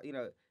 chest high. You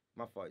know,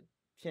 my fault.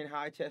 Chin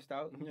high, chest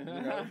out. You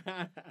know,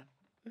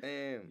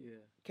 and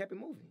kept it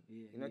moving.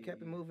 You know,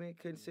 kept it moving.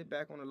 Couldn't sit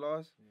back on the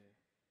loss.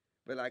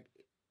 But like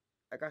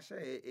I said,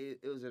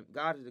 it was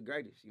God is the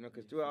greatest. You know,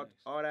 because throughout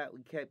all that,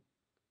 we kept.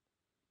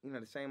 You know,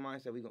 the same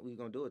mindset, we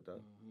gonna do it, though.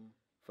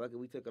 Fuck it,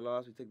 we took a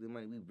loss, we took the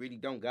money we really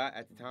don't got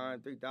at the time,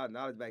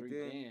 $3,000 back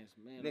then.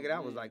 Nigga,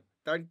 that was like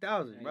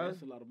 30,000, bro.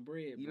 That's a lot of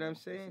bread, you know what I'm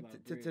saying?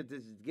 To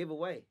just give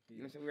away. You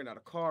know what I'm saying? We rented out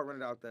a car,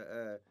 rented out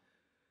the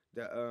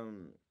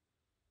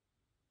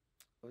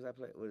what was that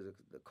place? What is it?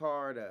 The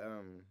car,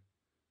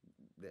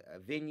 the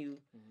venue,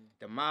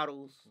 the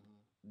models,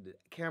 the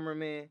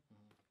cameraman,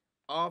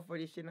 all for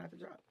this shit not to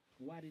drop.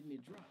 Why didn't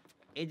it drop?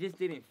 It just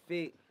didn't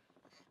fit.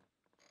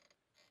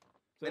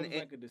 So it was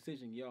like a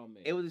decision y'all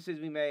made. It was a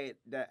decision we made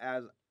that,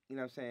 as, you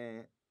know what I'm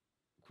saying,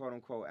 quote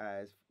unquote,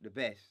 as the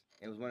best.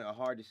 It was a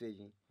hard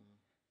decision.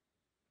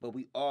 But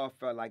we all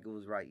felt like it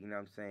was right, you know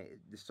what I'm saying?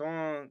 The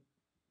song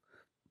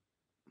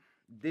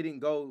didn't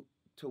go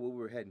to where we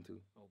were heading to.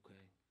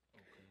 Okay.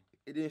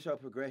 It didn't show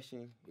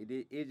progression.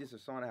 It's just a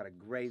song that had a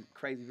great,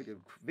 crazy video.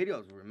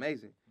 Videos were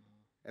amazing.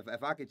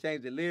 If I could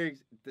change the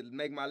lyrics to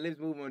make my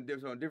lips move on a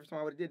different song,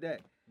 I would have did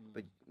that.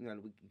 But, you know,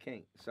 we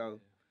can't. So...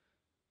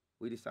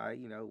 we decided,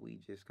 you know, we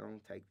just gonna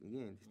take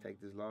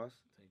this loss.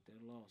 Take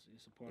that loss.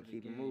 It's a part of the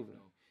keep game. it moving.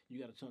 Though.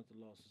 You gotta chunk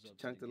the losses up.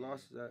 Chunk the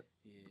losses up.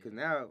 Yeah. Because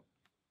now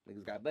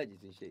niggas got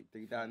budgets and shit.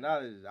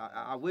 $3,000.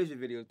 I wish the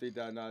video was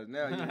 $3,000 now. You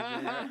know what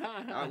I'm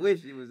saying? I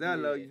wish it was that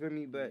low. You feel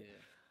me? But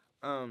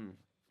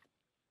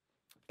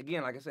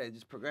again, like I said, it's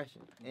just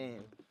progression.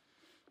 And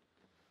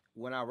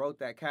when I wrote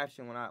that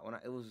caption, when I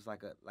it was just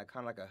like a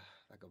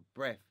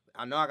breath.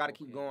 I know I gotta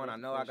keep going. I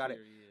know I gotta.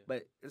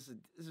 But this is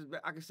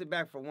I can sit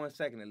back for 1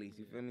 second at least,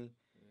 you feel me?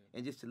 Yeah.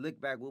 And just to look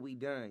back what we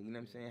done, you know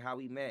what I'm saying? How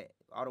we met,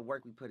 all the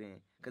work we put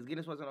in. Because again,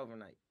 this wasn't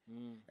overnight.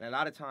 And a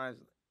lot of times,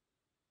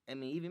 I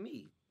mean, even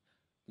me,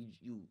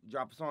 you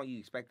drop a song, you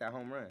expect that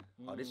home run.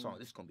 Oh, this song,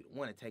 this is going to be the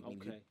one to take me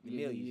to the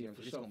millions. You know,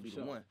 this is going to be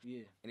the one.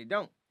 Yeah. And it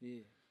don't.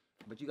 Yeah.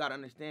 But you got to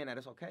understand that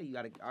it's okay. You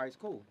got to, all right, it's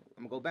cool.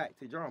 I'm going to go back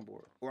to the drawing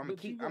board. Or I'm going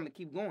to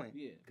keep going.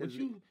 Yeah. But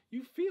you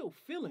feel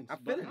feelings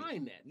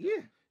behind that. Though.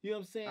 Yeah. You know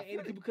what I'm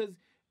saying? Because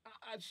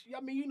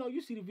I mean, you know,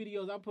 you see the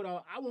videos I put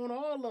out. I want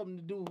all of them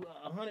to do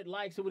 100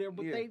 likes or whatever,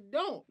 but they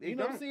don't. You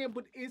know what I'm saying?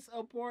 But it's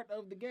a part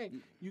of the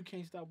game. You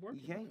can't stop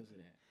working because of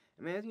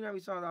that. Man, you know how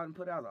many songs I done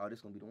put out? Oh,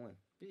 this gonna be the one.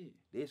 Yeah.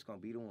 This gonna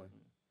be the one.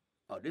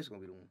 Oh, this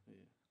gonna be the one. Yeah.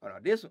 Oh, no,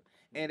 this one.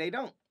 And they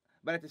don't.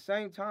 But at the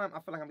same time, I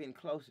feel like I'm getting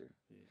closer.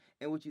 Yeah.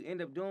 And what you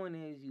end up doing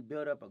is you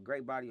build up a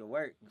great body of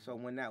work. So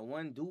when that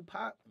one do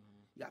pop,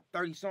 you got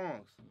 30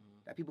 songs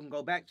that people can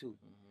go back to.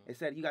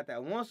 Instead, you got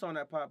that one song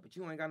that pop, but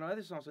you ain't got no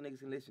other songs so niggas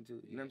can listen to.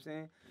 You know what I'm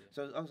saying? Yeah.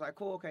 So I was like,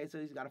 cool, okay, so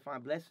you got to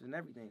find blessings and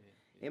everything.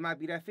 Yeah. It might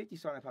be that 50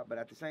 song that pop, but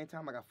at the same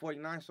time, I got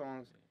 49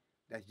 songs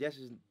that's just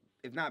as,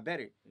 if not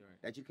better,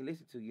 that you can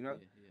listen to, you know?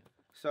 Yeah.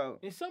 So.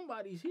 And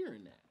somebody's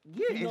hearing that.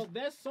 Yeah. You know,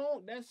 that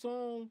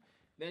song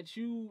that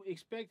you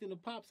expecting to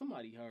pop,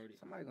 somebody heard it.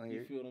 Somebody gonna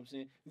hear it. You feel what I'm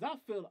saying?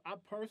 Because I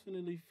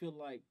personally feel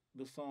like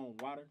the song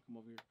Water, come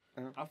over here.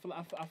 I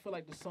feel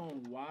like the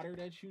song Water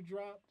that you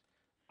dropped,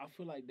 I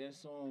feel like that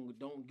song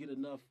don't get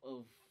enough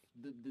of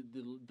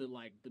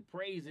the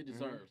praise it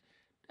deserves.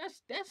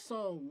 That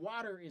song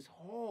Water is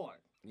hard.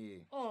 Yeah.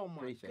 Oh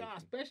my God,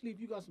 especially if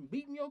you got some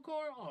beat in your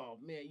car. Oh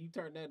man, you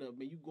turn that up,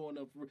 man. You going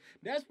up for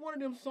that's one of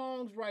them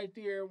songs right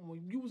there.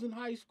 When you was in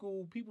high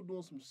school, people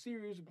doing some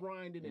serious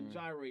grinding and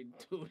gyrating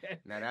to that.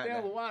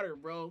 That Water,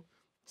 bro.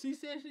 She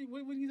said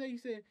what did he say? He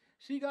said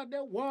she got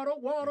that water.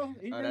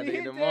 He that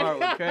nigga Demar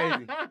was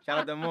crazy. Shout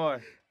out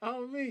Demar.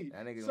 Oh me.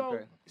 That nigga was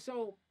crazy.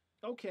 So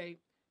okay.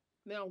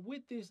 Now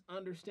with this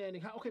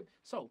understanding,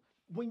 so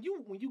when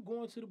you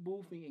go into the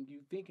booth and you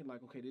thinking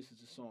like, okay, this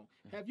is a song,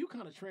 have you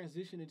kind of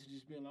transitioned into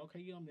just being like, okay,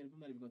 I'm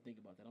not even gonna think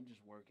about that, I'm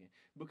just working?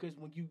 Because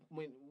when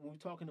we're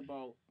talking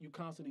about you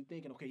constantly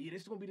thinking, okay, yeah,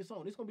 this is gonna be the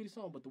song,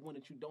 but the one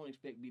that you don't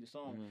expect be the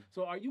song.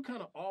 So are you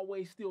kind of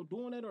always still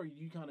doing that, or are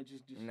you kind of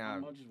just nah,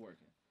 I'm just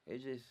working?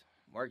 It's just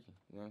working.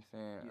 You know what I'm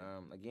saying?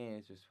 Yeah. Again,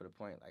 it's just for the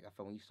point. Like I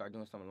feel when you start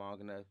doing something long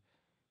enough,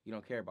 you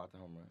don't care about the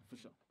home run. For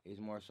sure.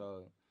 It's more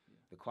so.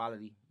 The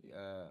quality,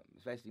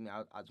 especially me,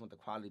 I just want the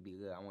quality to be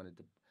good. I wanted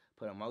to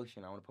put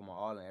emotion. I want to put my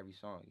all in every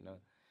song, you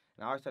know.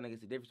 And I always tell niggas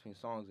the difference between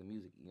songs and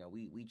music. You know,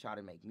 we try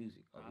to make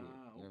music over here.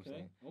 You know what I'm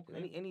saying?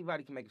 Okay.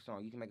 Anybody can make a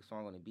song. You can make a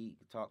song on a beat,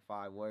 talk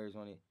 5 words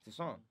on it. It's a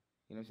song.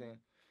 You know what I'm saying?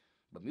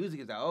 But music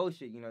is that old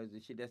shit, you know, the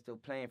shit that's still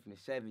playing from the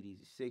 70s,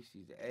 the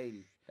 60s, the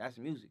 80s. That's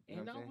music. You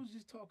know what I'm saying? I was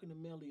just talking to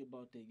Melly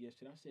about that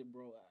yesterday. I said,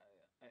 bro,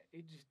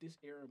 this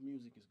era of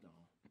music is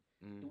gone.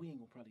 We ain't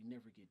gonna probably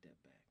never get that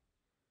back.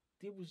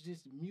 It was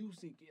just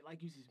music,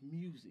 like you said,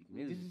 music.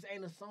 This just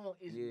ain't a song,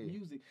 it's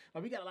music.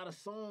 Like we got a lot of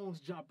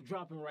songs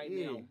dropping right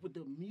now, but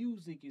the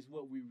music is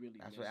what we really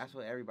That's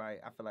what everybody,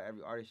 I feel like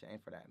every artist should aim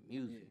for that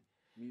music.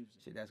 Yeah.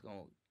 Music. Shit that's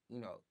gonna, you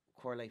know,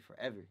 correlate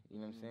forever. You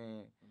know what I'm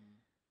saying?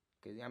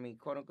 Cause I mean,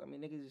 quote unquote,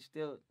 niggas is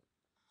still,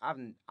 I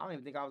don't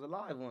even think I was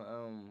alive when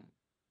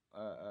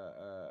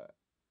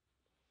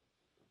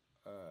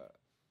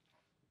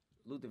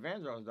Luther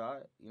Vandross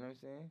died. You know what I'm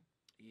saying?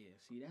 Yeah,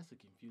 see, that's a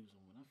confusing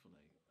one. I feel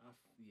like,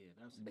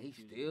 that's. But he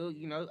still,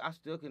 you know, I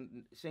still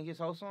can sing his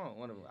whole song.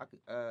 One of them, I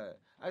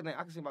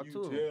can sing about 2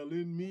 of them. You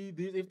telling me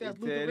this? If that's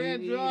Luther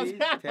Vandross,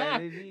 I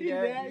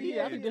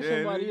think that's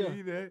somebody else.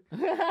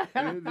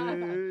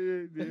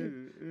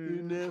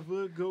 You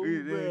never go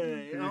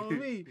back. You know what I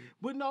mean?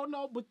 But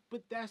no, but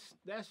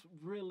that's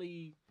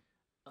really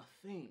a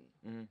thing.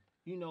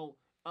 You know,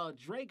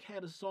 Drake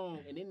had a song,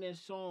 and in that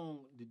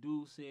song, the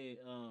dude said,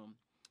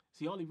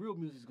 "See, only real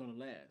music is gonna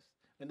last."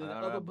 And then the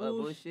other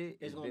bullshit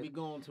is going to be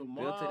going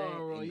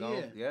tomorrow.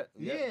 Yeah.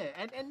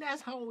 And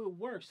that's how it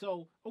works.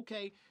 So,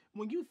 okay,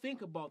 when you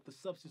think about the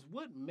substance,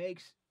 what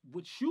makes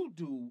what you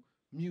do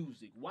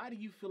music? Why do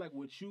you feel like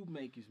what you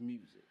make is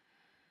music?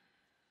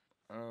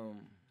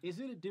 Is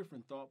it a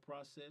different thought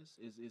process?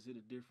 Is it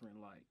a different,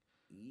 like...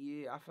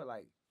 Yeah, I feel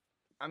like...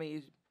 I mean,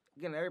 it's,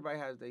 again, everybody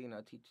has to, you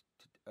know,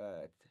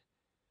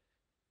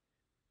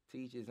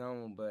 teach his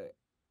own, but...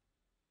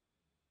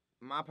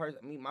 My personal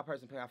opinion,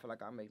 I feel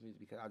like I make music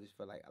because I just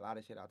feel like a lot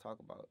of shit I talk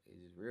about is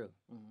just real.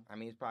 I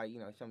mean, it's probably, you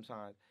know,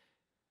 sometimes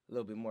a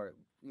little bit more,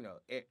 you know,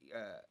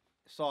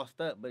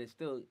 sauced up, but it's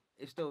still,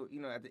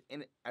 you know, at the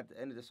end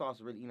of the sauce,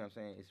 really, you know what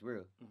I'm saying, it's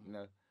real, you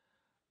know.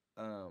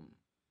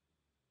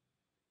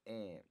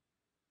 And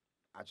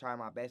I try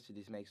my best to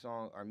just make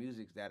songs or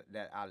music that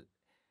I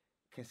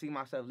can see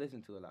myself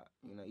listen to a lot.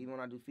 You know, even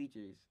when I do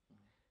features,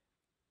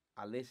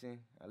 I listen,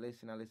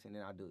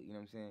 then I do it. You know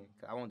what I'm saying?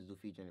 Cause I won't just do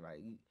feature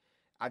anybody.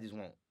 I just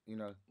won't, you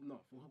know. No,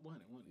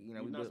 100. You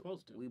know, you're not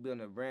supposed to. We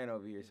building a brand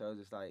over here, so it's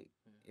just like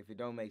if it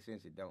don't make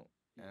sense, it don't.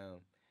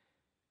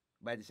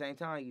 But at the same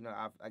time, you know,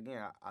 I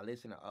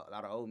listen to a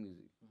lot of old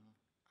music.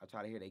 I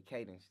try to hear their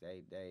cadence,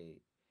 they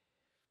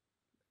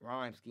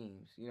rhyme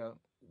schemes. You know,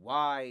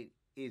 why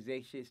is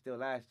they shit still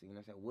lasting? You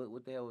know what I'm saying?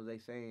 What the hell was they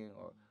saying,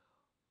 or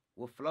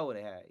what flow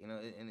they had? You know,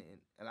 and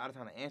a lot of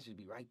times the answers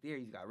be right there.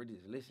 You just gotta really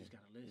just listen.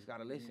 Just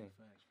gotta listen.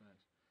 Yeah, facts.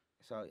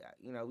 So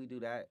you know, we do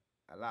that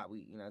a lot.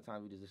 You know, at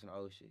times we just listen to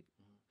old shit.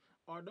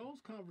 Are those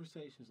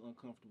conversations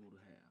uncomfortable to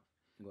have?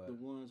 What? The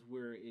ones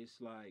where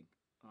it's like,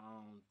 I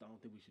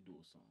don't think we should do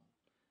a song.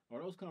 Are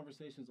those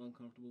conversations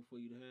uncomfortable for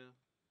you to have?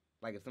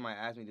 Like if somebody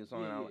asked me to do a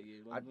song,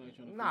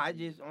 I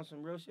just on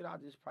some real shit. I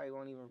just probably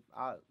won't even.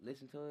 I'll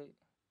listen to it.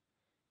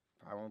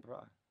 Probably won't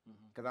reply.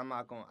 Cause I'm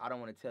not gonna. I don't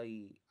want to tell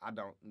you.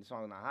 The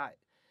song's not hot.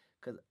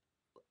 Cause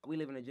we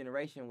live in a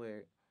generation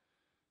where,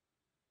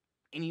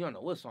 and you don't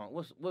know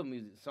what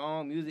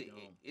music,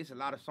 it's a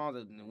lot of songs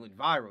that went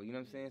viral. You know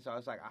what I'm saying? So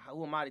it's like,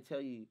 who am I to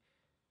tell you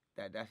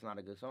that that's not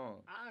a good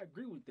song? I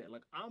agree with that.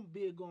 Like I'm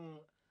big on.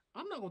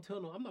 I'm not gonna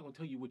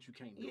tell you what you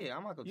can't do. Yeah,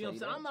 I'm not gonna tell you. You know what I'm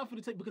saying? I'm not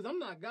gonna tell you because I'm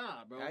not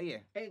God, bro. Yeah.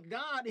 And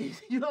God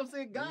is, you know what I'm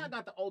saying? God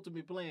got the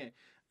ultimate plan.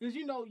 Because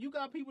you know, you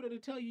got people that'll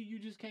tell you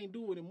just can't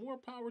do it, and more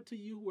power to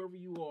you, whoever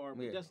you are.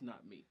 But that's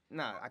not me.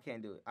 Nah, I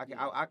can't do it.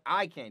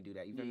 I can't do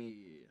that. You feel me?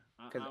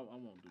 Yeah, I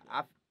won't do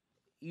that.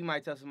 You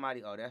might tell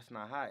somebody, "Oh, that's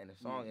not hot," and the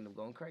song end up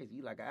going crazy.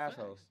 You like an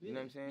asshole. Yeah. You know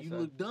what I'm saying? You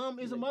look dumb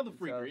as a mother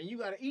freaker, and you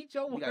gotta eat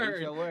your words. You gotta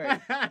eat your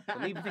words. For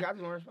me, I just want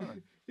to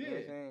respond. Yeah. You know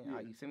what I'm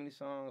saying? You send me the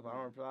song. If I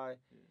don't reply,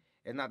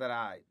 it's not that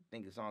I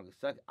think the song is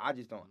suck. I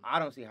just don't. I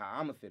don't see how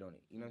I'm gonna fit on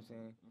it. You know what I'm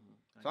saying?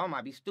 So I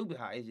might be stupid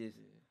high. It's just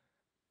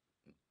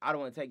I don't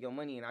want to take your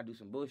money and I do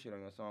some bullshit on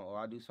your song, or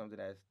I do something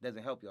that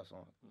doesn't help your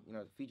song. You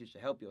know, the feature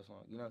should help your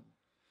song. You know.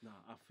 Nah,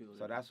 I feel that.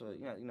 So that's what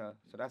you know.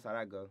 So that's how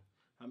that go.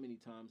 How many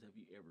times have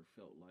you ever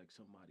felt like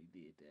somebody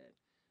did that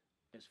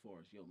as far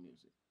as your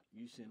music?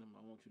 You send them,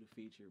 I want you to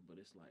feature, but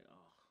it's like,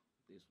 oh,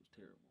 this was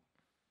terrible.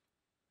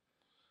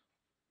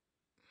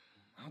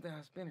 I don't think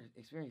I've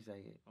experienced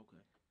that yet.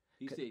 Okay.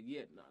 He said,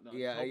 no.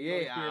 Yeah.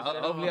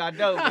 Hopefully I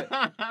don't.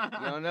 But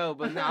you don't know.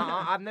 But no,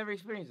 I've never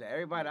experienced that.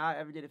 Everybody I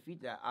ever did a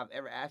feature that I've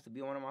ever asked to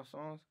be on one of my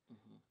songs,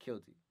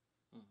 killed it.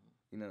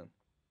 You know.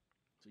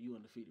 So you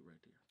undefeated right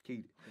there.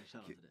 Killed it. Okay,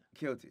 shout out to that.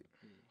 Killed it.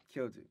 Yeah.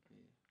 Killed it.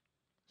 Yeah.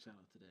 Shout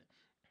out to that.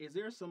 Is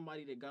there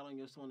somebody that got on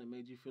your song that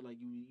made you feel like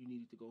you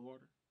needed to go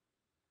harder?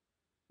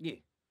 Yeah.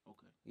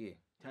 Okay. Yeah.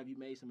 Have you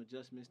made some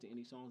adjustments to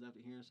any songs after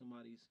hearing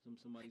somebody's?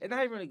 It's not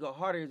even really go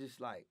harder. It's just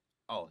like,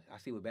 oh, I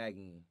see what bag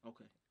in.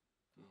 Okay.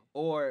 Yeah.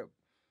 Or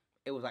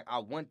it was like, I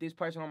want this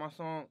person on my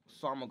song,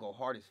 so I'm gonna go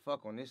hard as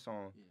fuck on this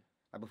song. Yeah.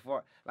 Like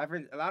before, like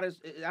for a lot of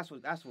that's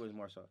what it's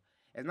more so.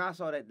 It's not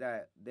so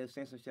that they'll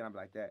send some shit. I'm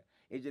like that.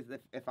 It's just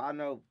if I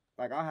know,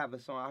 like I'll have a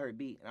song I heard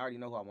beat and I already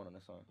know who I want on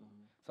the song,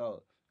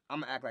 so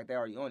I'm gonna act like they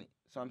already on it.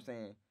 So I'm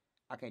saying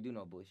I can't do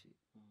no bullshit.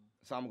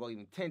 So I'm gonna go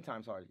even 10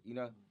 times harder, you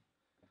know.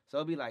 So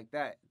it'll be like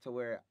that to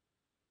where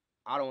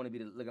I don't want to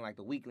be looking like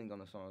the weakling on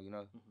the song, you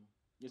know.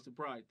 It's a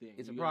pride thing.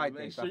 It's a pride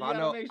thing. So if I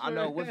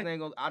know what's name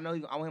goes. I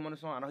want him on the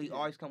song. I know he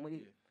always come with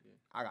it.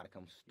 I gotta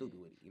come stupid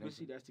with it. You know. But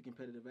see, that's the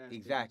competitive aspect.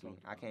 Exactly.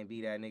 I can't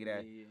be that nigga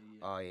that.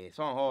 Oh yeah,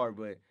 song hard,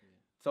 but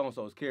so and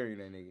so is carrying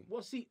that nigga.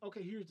 Well, see,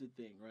 okay, here's the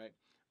thing, right?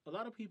 A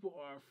lot of people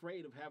are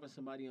afraid of having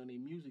somebody on their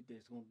music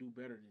that's gonna do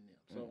better than them.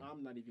 So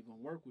I'm not even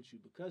gonna work with you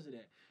because of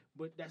that.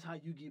 But that's how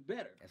you get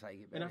better. That's how you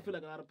get better. And I feel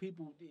like a lot of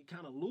people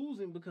kind of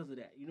losing because of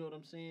that. You know what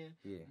I'm saying?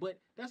 Yeah. But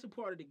that's a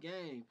part of the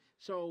game.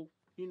 So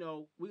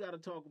we got to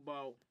talk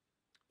about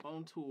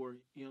on tour.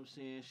 You know what I'm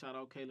saying? Shout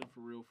out Kalan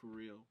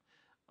Frfr.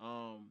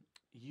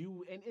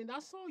 You and I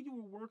saw you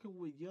were working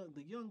with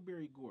the young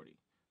Berry Gordy.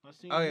 I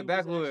seen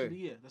Blaccollar.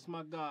 Yeah, that's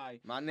my guy.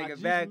 My nigga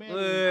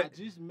Blaccollar. I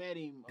just met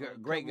him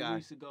great guy.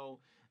 weeks ago.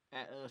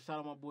 Shout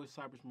out my boy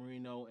Cypress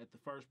Marino at the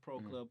first Pro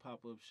Club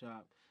pop-up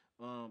shop.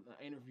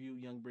 I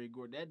interviewed young Berry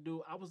Gordy. That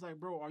dude, I was like,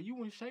 bro, are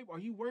you in shape? Are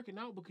you working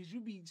out? Because you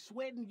be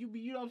sweating. You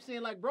know what I'm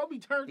saying? Like, bro, be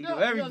turned up.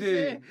 Do everything. You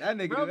know what I'm saying? That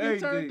nigga bro, do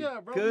everything. Turned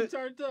up. Bro, be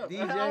turned up.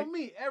 DJ. On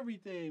me,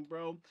 everything,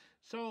 bro.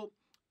 So,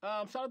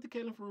 shout out to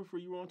Kalan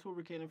Frfr. You were on tour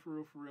with Kalan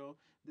Frfr for real.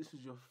 This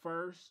was your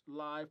first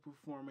live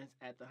performance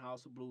at the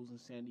House of Blues in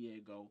San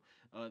Diego.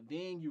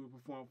 Then you were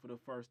performing for the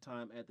first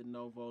time at the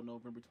Novo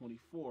November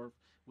 24th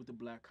with the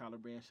Blaccollar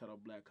Band. Shout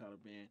out Blaccollar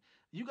Band.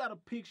 You got a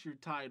picture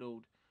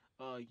titled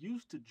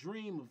 "Used to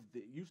dream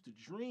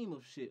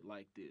of shit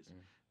like this."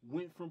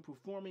 Went from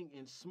performing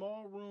in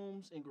small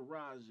rooms and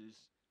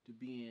garages to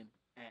being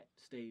at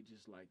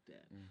stages like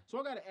that. So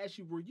I gotta ask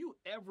you, were you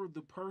ever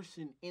the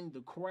person in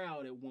the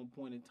crowd at one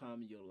point in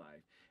time in your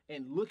life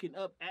and looking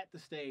up at the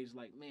stage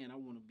like, man, I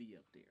want to be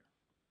up there?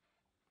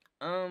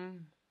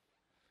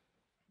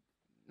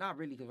 Not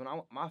really, because when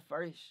my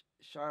first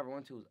show I ever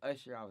went to was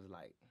Usher. I was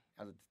like,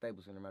 I was at the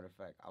Staples Center. Matter of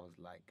fact, I was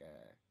like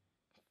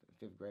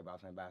 5th grade, but I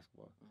was playing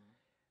basketball.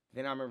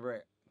 Then I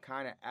remember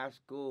kind of after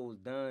school was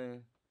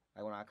done,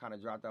 like when I kind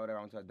of dropped out there,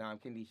 I went to a Dom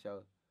Kennedy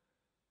show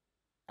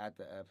at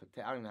the I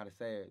don't even know how to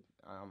say it.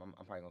 I'm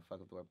probably gonna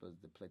fuck up the word, but it was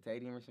the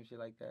Palladium or some shit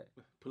like that.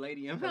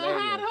 Palladium. Palladium.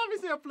 How me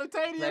say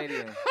Palladium?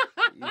 Palladium.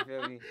 You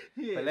feel me?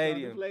 Yeah.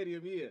 Palladium.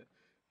 Palladium.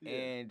 Yeah.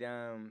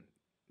 And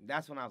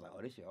that's when I was like,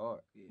 oh, this shit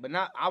hard. Yeah. But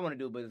not I want to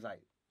do it, but it's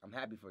like I'm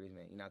happy for this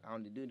man. You know, I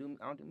don't do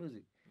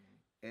music.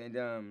 And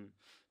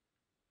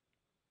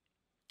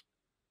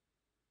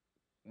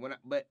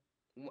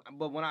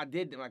but when I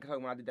did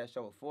when I did that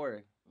show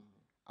before,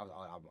 I was like,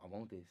 oh, I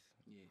want this.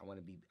 Yeah. I want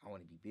to be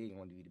big. I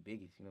want to be the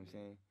biggest. You know what I'm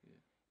saying?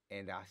 Yeah.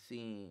 And I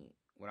seen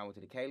when I went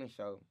to the Kalan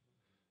show,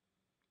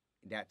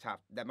 that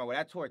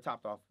tour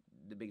topped off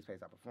the biggest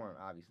place I performed,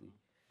 obviously.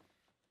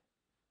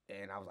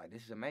 And I was like,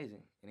 this is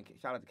amazing. And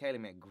shout out to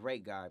Kalan, man,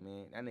 great guy,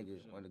 man. That nigga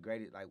is one of the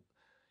greatest. Like,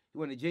 He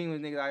one of the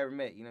genuine niggas I ever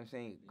met, you know what I'm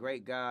saying?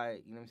 Great guy,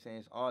 you know what I'm saying?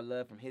 It's all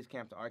love from his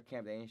camp to our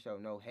camp. They ain't show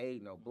no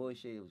hate, no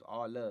bullshit. It was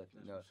all love,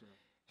 you know?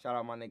 Shout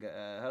out my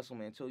nigga Hustle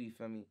Man, too, you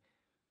feel me?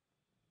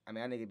 I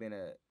mean, that nigga been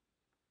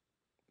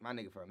my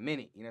nigga for a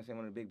minute, you know what I'm saying?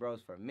 One of the big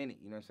bros for a minute,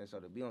 you know what I'm saying? So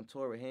to be on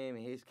tour with him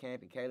and his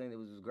camp and Kalan, it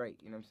was just great,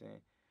 you know what I'm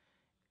saying?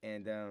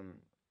 And,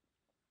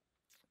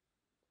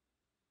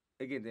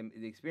 again,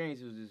 the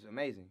experience was just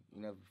amazing,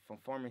 you know, from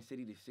forming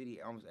city to city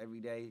almost every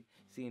day,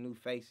 seeing new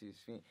faces.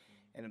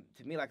 And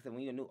to me, like I said,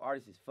 when you're a new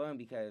artist, it's fun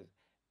because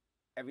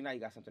every night you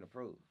got something to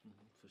prove.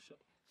 For sure.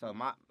 So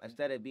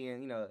instead of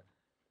being, you know,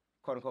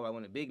 quote unquote, like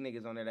one of the big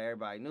niggas on there that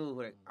everybody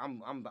knew,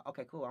 I'm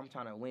okay, cool. I'm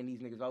trying to win these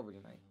niggas over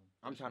tonight.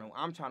 I'm trying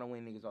to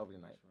win niggas over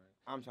tonight.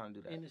 I'm trying to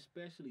do that. And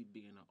especially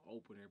being an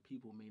opener,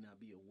 people may not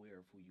be aware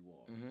of who you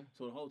are.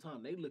 So the whole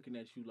time they looking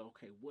at you like,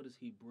 okay, what is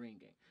he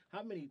bringing?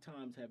 How many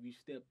times have you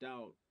stepped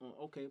out?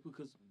 Okay,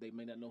 because they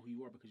may not know who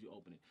you are because you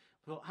open it.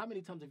 So how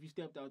many times have you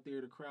stepped out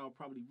there? The crowd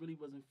probably really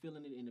wasn't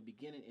feeling it in the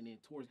beginning, and then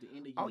towards the end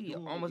of you. Oh yeah,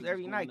 almost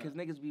every night because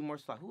niggas be more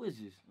like, who is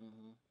this?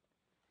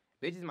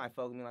 Bitches might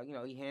fuck with me like, you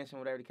know, he handsome,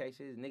 whatever the case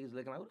is. Niggas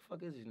looking like, who the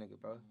fuck is this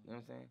nigga, bro? You know what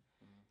I'm saying?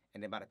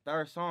 And then by the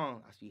third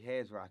song, I see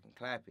heads rocking,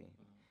 clapping.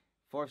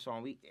 Fourth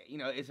song, you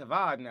know, it's a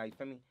vibe now, you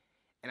feel me?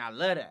 And I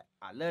love that.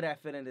 I love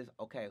that feeling. This,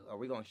 okay, are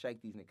we gonna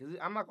shake these niggas? Cause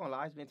I'm not gonna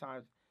lie, it's been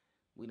times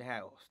we done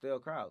had stale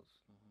crowds.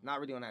 Not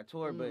really on that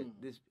tour, but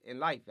this in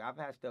life, I've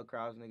had stale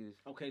crowds, niggas.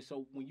 Okay,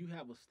 so when you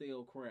have a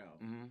stale crowd,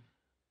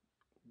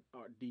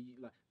 or do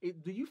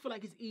you feel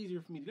like it's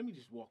easier for me? Let me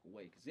just walk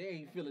away, cause they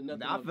ain't feeling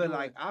nothing. I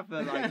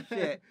feel like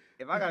shit.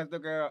 If I got a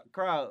stale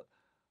crowd,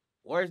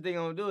 worst thing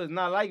I'm gonna do is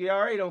not like you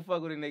already don't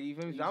fuck with a nigga. You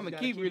feel me? So I'm gonna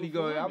keep really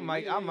going. I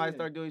might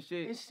start doing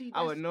shit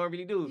I would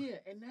normally do. Yeah,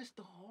 and that's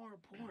the hard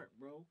part,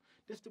 bro.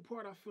 That's the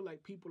part I feel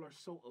like people are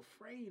so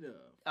afraid of.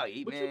 Oh,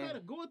 yeah, but man. You gotta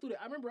go through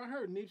that. I remember I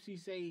heard Nipsey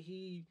say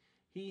he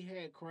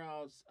had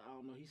crowds. I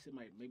don't know. He said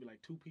maybe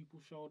like 2 people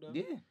showed up.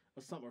 Yeah.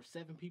 Or something, or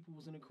 7 people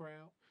was in the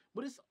crowd.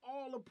 But it's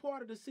all a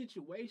part of the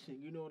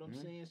situation. You know what I'm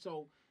saying?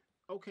 So,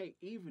 okay,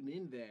 even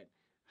in that,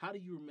 how do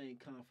you remain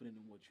confident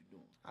in what you're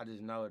doing? I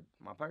just know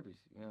my purpose.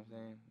 You know what I'm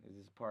saying? It's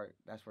this part.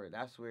 That's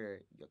where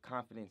your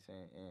confidence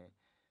and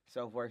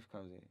self-worth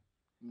comes in.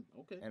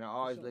 Okay. And I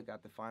always look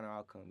at the final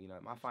outcome. You know,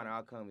 my final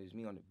outcome is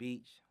me on the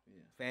beach,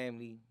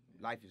 family,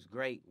 life is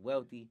great,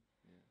 wealthy.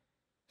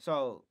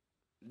 So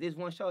this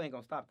one show ain't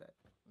gonna stop that.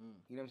 You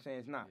know what I'm saying?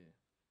 It's not.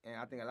 And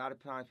I think a lot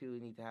of times people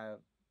need to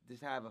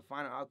have a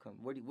final outcome.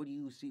 Where do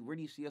you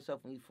see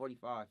yourself when you're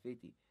 45,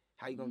 50?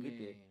 How you gonna get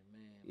there?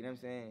 You know what I'm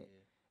saying?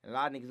 And a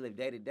lot of niggas live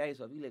day to day,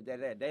 so if you live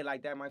day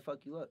like that, might fuck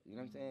you up. You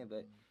know what I'm saying?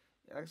 But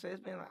like I said,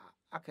 it's been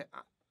like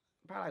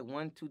probably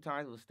like 1-2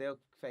 times with stale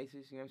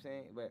faces. You know what I'm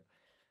saying? But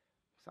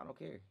so I don't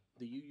care.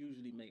 Do you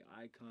usually make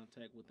eye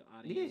contact with the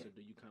audience, or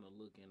do you kind of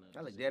look in?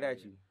 I look dead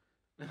at you.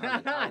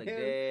 I look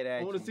dead at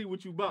you. I want to see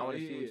what you about. I want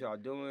to see what y'all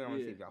doing. I want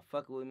to see if y'all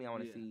fucking with me. I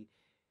want to see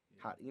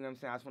how, you know what I'm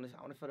saying?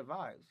 I want to feel the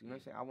vibes. You know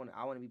what I'm saying?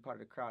 I want to be part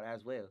of the crowd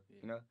as well.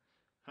 You know?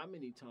 How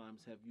many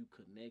times have you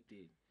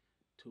connected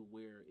to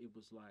where it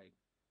was like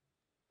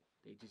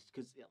they just,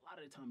 because a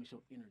lot of the time it's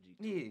your energy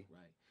too,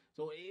 right?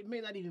 So it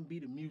may not even be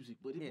the music,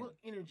 but what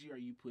energy are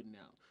you putting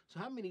out? So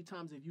how many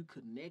times have you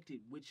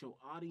connected with your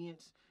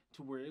audience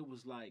to where it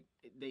was like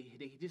they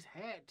just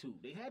had to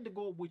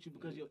go with you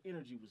because your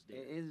energy was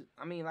there?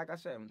 I mean, like I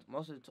said,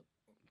 most of the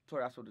tour,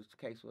 that's what the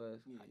case was.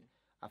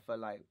 I felt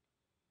like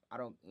I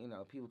don't, you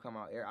know, people come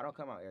out I don't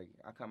come out arrogant.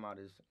 I come out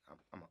as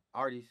I'm an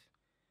artist.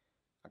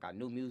 I got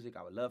new music.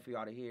 I would love for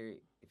y'all to hear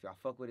it. If y'all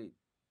fuck with it,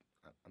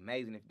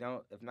 amazing. If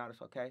not,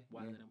 it's okay.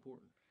 Why is that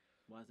important?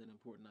 Why is that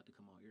important not to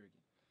come out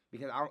arrogant?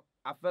 Because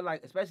I feel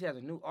like, especially as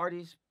a new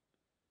artist,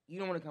 you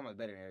don't want to come out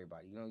better than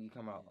everybody. You know, you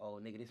come out, oh,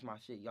 nigga, this is my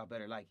shit. Y'all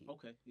better like it.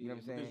 Okay. You know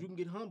what I'm saying? Because you can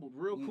get humbled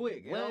real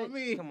quick. You know what I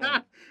mean? Come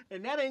on.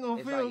 And that ain't going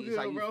to feel good, it's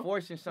like bro. you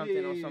forcing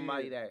something on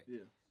somebody that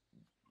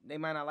they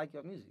might not like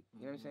your music.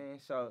 You know what I'm saying?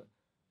 So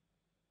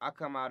I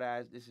come out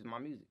as, this is my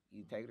music.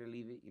 You take it or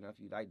leave it. You know, if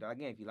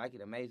you like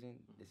it, amazing.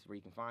 This is where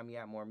you can find me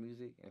at, more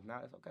music. And if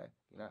not, it's okay.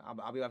 You know,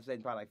 I'll be off stage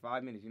in probably like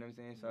 5 minutes. You know what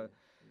I'm saying? So,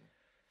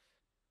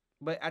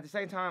 but at the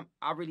same time,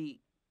 I really,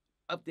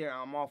 up there,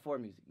 I'm all for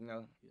music, you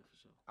know? Yeah, for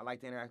sure. I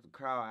like to interact with the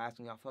crowd,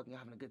 asking y'all fucking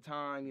having a good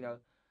time, you know?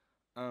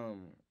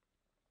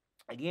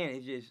 Again,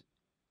 it's just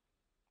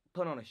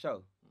put on a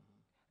show.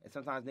 And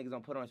sometimes niggas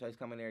don't put on a show, just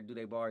come in there and do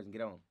their bars and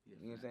get on.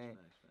 You know what I'm saying?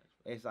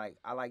 It's like,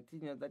 I like to,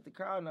 you know, let the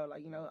crowd know,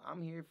 like, you know,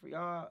 I'm here for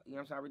y'all. You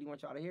know what I'm saying? I really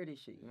want y'all to hear this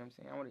shit. You know what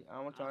I'm saying? I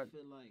want y'all. I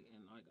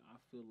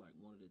feel like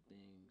one of the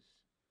things,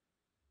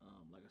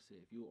 like I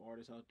said, if you're an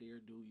artist out there,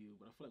 do you?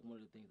 But I feel like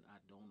one of the things I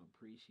don't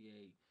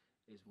appreciate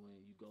is when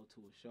you go to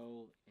a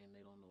show and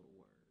they don't know the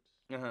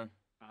words.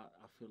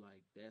 I feel like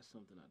that's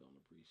something I don't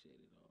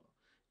appreciate at all.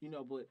 You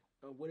know, but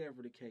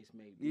whatever the case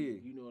may be,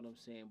 you know what I'm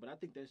saying? But I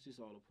think that's just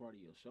all a part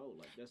of your show.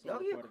 Like, that's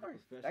all a part of the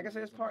profession. Like I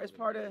said, it's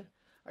part of,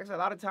 like I said, a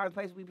lot of times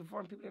places we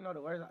perform, people didn't know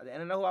the words,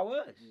 and they know who I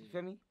was. You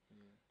feel me?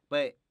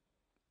 But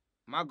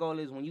my goal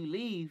is when you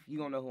leave, you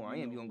gonna know who I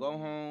am. You gonna go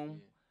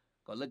home,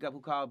 go look up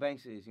who Carl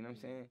Banks is. You know what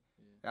I'm saying?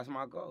 That's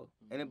my goal.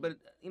 But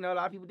you know, a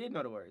lot of people did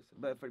know the words.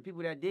 But for the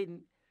people that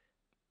didn't,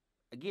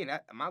 again,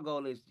 my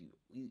goal is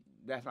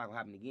that's not gonna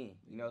happen again.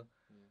 You know,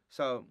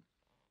 so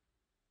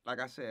like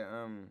I said,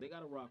 they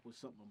gotta rock with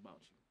something about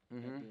you.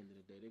 At the end of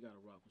the day, they gotta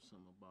rock with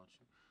something about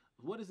you.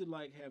 What is it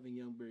like having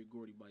young Berry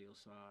Gordy by your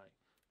side,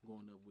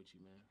 going up with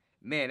you, man?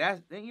 Man,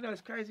 that's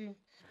it's crazy.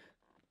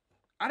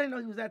 I didn't know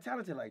he was that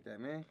talented like that,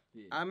 man.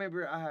 Yeah. I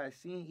remember I had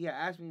seen he had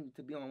asked me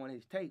to be on one of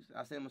his tapes.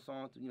 I sent him a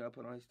song to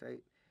put on his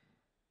tape.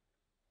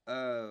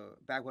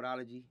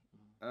 Blaccollar.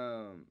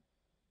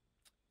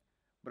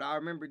 But I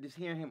remember just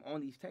hearing him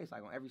on these tapes,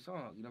 like on every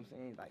song. You know what I'm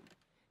saying? Like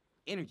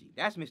energy.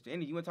 That's Mr.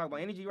 Energy. You want to talk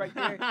about energy right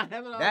there?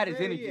 That is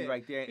energy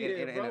right there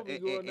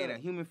in a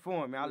human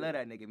form, man. I love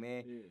that nigga,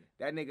 man. Yeah.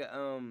 That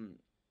nigga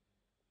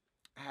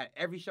had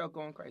every show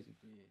going crazy.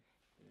 Yeah.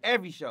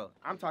 Every show.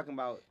 I'm talking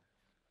about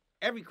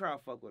every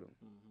crowd fuck with him.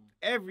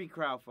 Every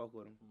crowd fuck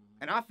with him.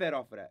 And I fed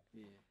off of that.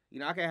 Yeah. You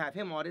know, I can't have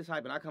him all this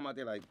hype and I come out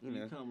there like, you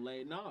know. You come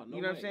late. No,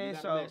 you know what I'm saying?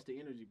 You gotta match the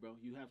energy, bro.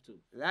 You have to.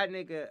 That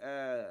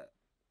nigga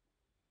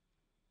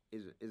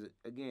is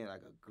again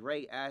like a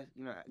great ass,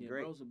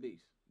 great. Bro's a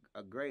beast.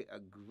 A great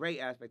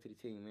aspect to the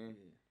team, man.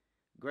 Yeah.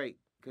 Great.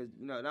 Cause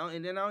not only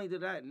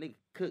did that, nigga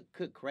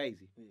cook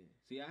crazy. Yeah.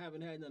 See, I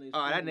haven't had none of this.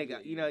 Oh, that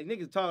nigga,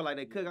 niggas talk like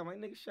they cook. I'm like,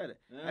 nigga, shut it.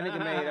 That nigga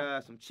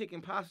made some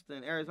chicken pasta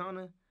in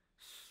Arizona.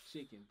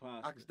 Chicken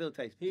pasta. I can still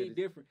taste it. He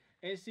different.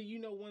 And see,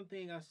 one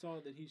thing I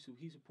saw that he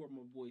supported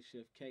my boy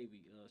Chef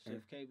KV.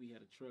 Chef KV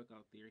had a truck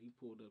out there. He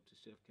pulled up to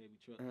Chef KV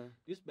truck.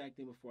 This back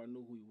then before I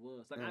knew who he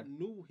was. Like I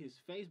knew his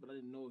face, but I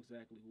didn't know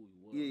exactly who he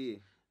was.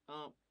 Yeah.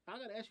 I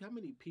gotta ask you, how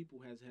many people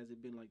has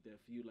it been like that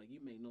for you? Like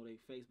you may know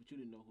their face, but you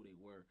didn't know who they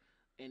were.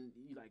 And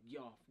you like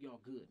y'all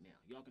good now.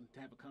 Y'all can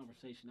have a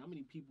conversation. How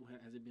many people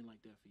has it been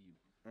like that for you?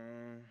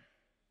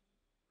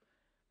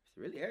 It's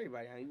really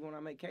everybody. I mean, even when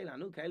I met Kalan, I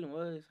knew Kalan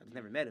was. I just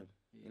never met him.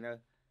 Yeah. You know.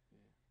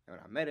 Yeah. And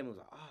when I met him, it was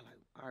like, oh, like,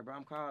 all right, bro,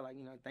 I'm Carl. Like,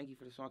 thank you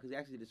for the song, because he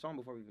actually did the song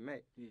before we even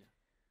met. Yeah.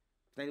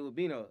 Same thing with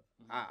Bino.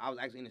 I was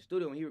actually in the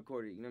studio when he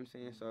recorded. You know what I'm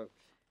saying? So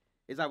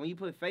it's like when you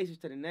put faces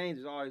to the names,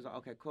 it's always like,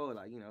 okay, cool.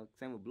 Like,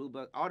 same with Blue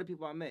Buck. All the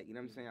people I met, you know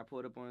what I'm saying? I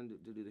pulled up on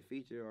to do the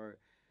feature, or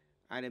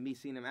I ended up me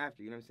seeing them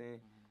after. You know what I'm saying?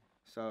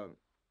 So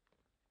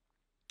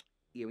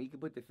yeah, when you can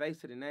put the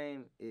face to the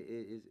name,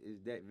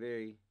 it's that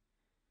very.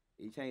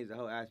 It changed the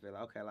whole aspect.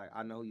 Like, okay, like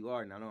I know who you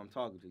are and I know I'm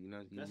talking to. You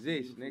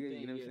exist, nigga.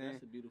 Thing. You know what I'm saying?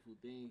 That's a beautiful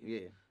thing.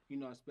 Yeah.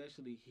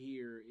 Especially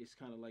here, it's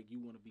kind of like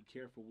you want to be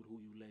careful with who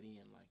you let in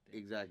like that.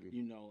 Exactly.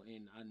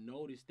 And I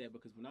noticed that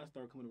because when I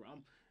started coming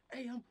around,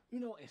 and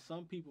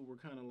some people were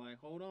kind of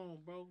like, hold on,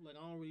 bro. Like,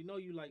 I don't really know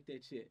you like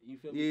that shit. You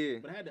feel me? Yeah.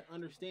 But I had to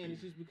understand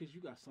it's just because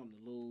you got something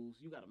to lose.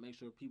 You got to make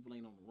sure people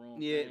ain't on the wrong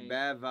thing.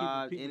 Bad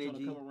vibes, people energy.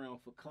 Trying to come around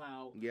for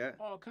clout. Yeah.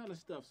 All kind of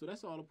stuff. So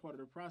that's all a part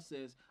of the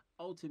process.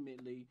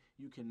 Ultimately,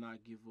 you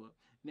cannot give up.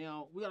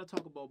 Now, we got to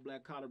talk about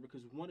Blaccollar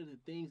because one of the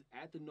things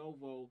at the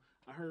Novo,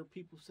 I heard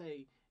people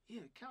say,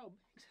 yeah, Cal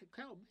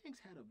Banks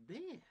had a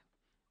band.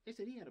 They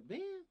said he had a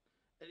band.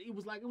 It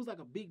was like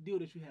a big deal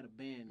that you had a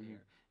band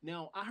there.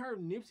 Now, I heard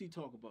Nipsey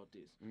talk about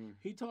this.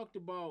 He talked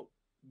about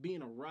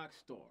being a rock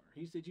star.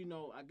 He said,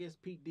 I guess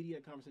P. Diddy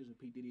had a conversation with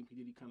P. Diddy, and P.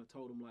 Diddy kind of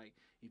told him, like,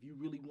 if you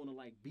really want to,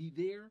 like, be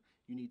there,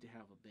 you need to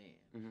have a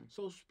band.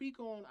 So speak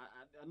on,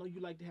 I know you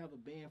like to have a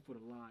band for the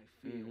live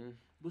feel,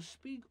 but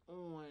speak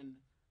on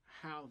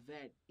how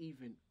that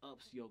even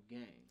ups your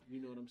game.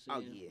 You know what I'm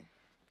saying? Oh, yeah.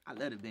 I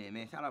love the band,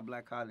 man. Shout out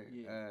Blaccollar.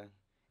 Yeah. And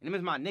them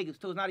is my niggas,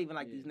 too. It's not even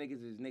like these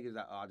niggas is niggas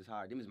that just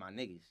hard. Them is my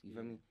niggas. You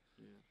feel me?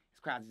 Yeah. This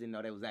crowd just didn't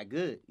know they was that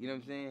good. You know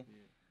what I'm saying? Yeah.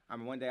 I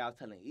mean, one day I was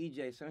telling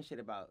EJ some shit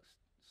about,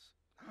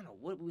 I don't know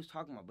what we was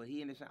talking about, but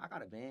he ended up saying, I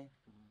got a band.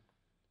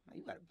 Like,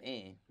 you got a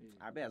band?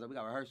 Yeah. Our band's like, we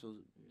got rehearsals,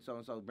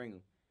 so-and-so, bring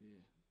them. Yeah.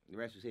 The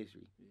rest was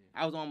history. Yeah.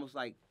 I was almost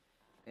like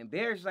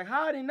embarrassed, like,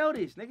 how I didn't know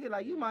this? Nigga,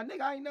 like, you my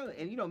nigga, I didn't know it.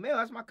 And, Mel,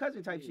 that's my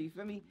cousin type shit, you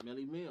feel me?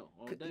 Melly Mel,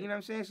 all day. You know what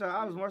I'm saying? So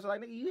I was more so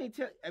like, nigga, you ain't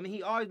tell, I mean,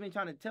 he always been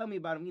trying to tell me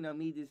about him,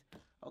 me just,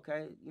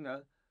 okay,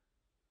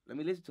 let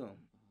me listen to him.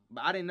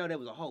 But I didn't know there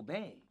was a whole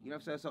band, you know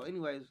what I'm saying? So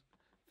anyways,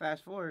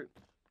 fast forward,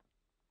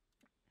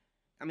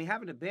 I mean,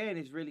 having a band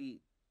is really,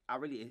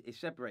 it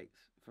separates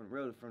from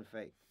real from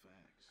fake.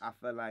 Facts. I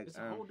feel like it's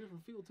a whole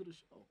different feel to the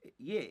show.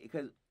 Yeah,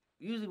 because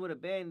usually what a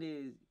band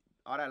is,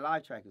 all that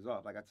live track is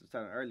off. Like I was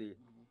telling earlier,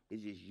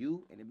 it's just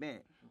you and the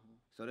band.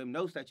 So them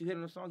notes that you hit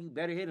on the song, you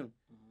better hit them,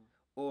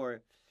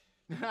 or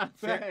you know what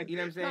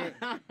I'm saying?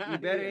 You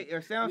better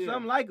or sound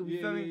something like them.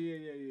 You feel me?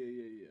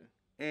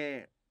 Yeah.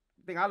 And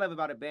the thing I love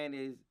about a band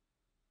is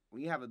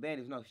when you have a band,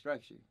 there's no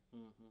structure.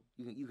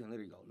 You can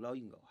literally go low,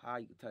 you can go high,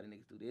 you can tell the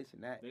niggas do this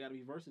and that. They gotta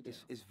be versatile.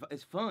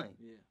 It's fun.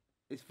 Yeah.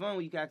 It's fun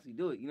when you can actually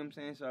do it. You know what I'm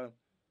saying? So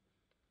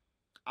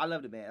I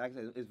love the band. Like I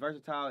said, it's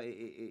versatile.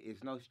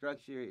 It's no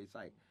structure. It's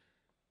like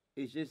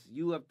it's just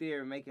you up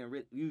there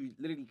you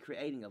literally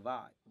creating a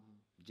vibe,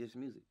 just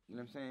music. You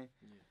know what I'm saying?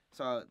 Yeah.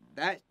 So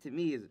that to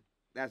me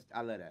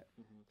I love that.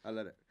 I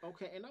love it.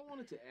 Okay, and I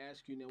wanted to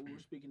ask you now. We were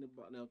speaking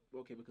about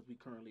because we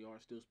currently are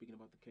still speaking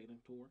about the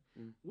Kalan tour.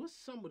 What's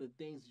some of the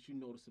things that you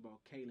noticed about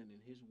Kalan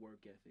and his work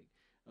ethic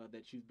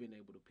that you've been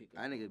able to pick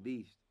up? That nigga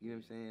beast. You know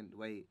what I'm saying? The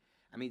way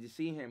to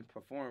see him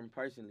perform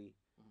personally,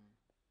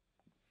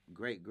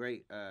 great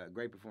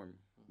performer.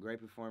 great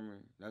performer,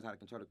 knows how to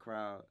control the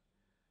crowd.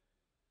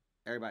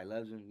 Everybody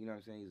loves him. You know what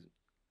I'm saying? His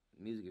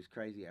music is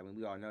crazy. I mean,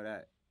 we all know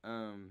that.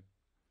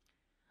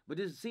 But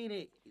just seeing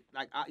it,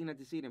 like,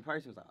 to see it in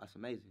person, it's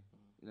amazing.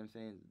 You know what I'm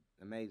saying?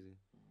 Amazing.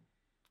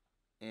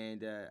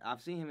 And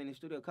I've seen him in the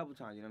studio a couple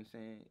times. You know what I'm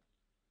saying?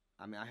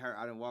 I mean, I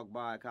didn't walk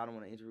by. I don't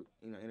want to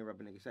interrupt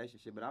a nigga session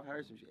shit, but I've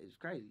heard some shit. It's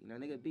crazy. You know,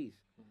 nigga a beast.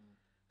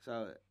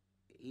 So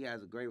he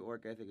has a great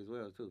work ethic as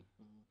well too.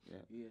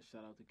 Yeah.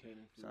 Shout out to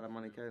Kalan. Shout out,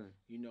 my nigga Kalan.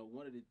 You know,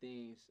 one of the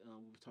things we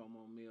were talking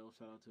about Mel.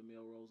 Shout out to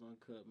Mel Rose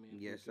Uncut, man.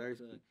 Yes, sir.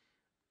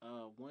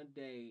 One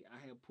day I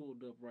had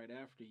pulled up right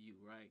after you,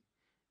 right?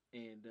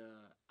 And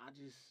I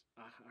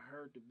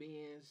heard the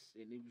Benz,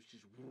 and it was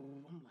just,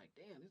 I'm like,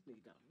 damn, this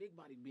nigga got a big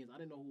body Benz. I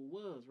didn't know who it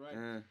was,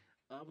 right?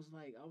 I was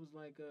like, I don't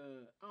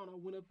know,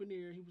 I went up in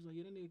there. He was like,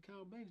 yeah, that nigga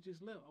Cal Banks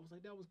just left. I was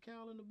like, that was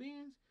Cal in the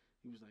Benz?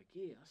 He was like,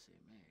 yeah. I said,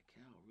 man,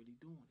 Cal really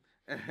doing it.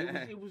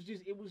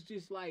 It was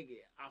just like,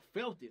 I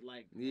felt it,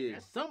 like,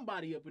 that's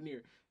somebody up in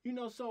there. You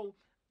know, so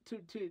to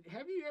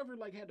have you ever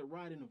like had to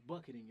ride in a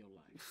bucket in your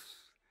life?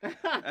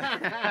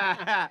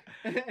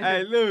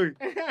 Hey, Louis,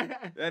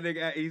 that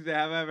nigga, he said,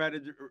 have I ever had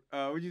to,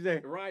 what'd you say?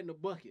 Ride in a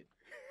bucket.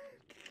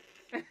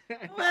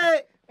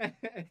 What?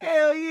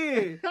 Hell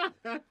yeah.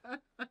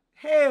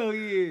 Hell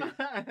yeah.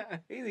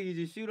 He think you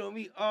just shoot on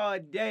me all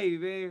day,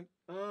 man.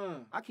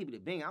 I keep it a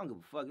bang. I don't give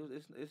a fuck.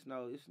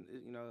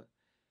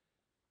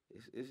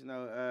 It's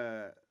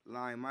no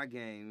lie in my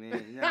game,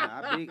 man. You know,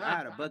 I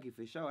had a bucket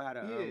for sure. I had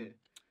a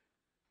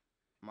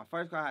my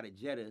first car had a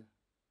Jetta.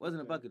 Wasn't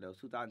a bucket though.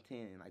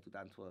 2010, like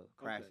 2012.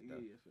 Crashed it though.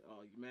 Yeah.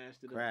 Oh, you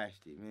mashed it up.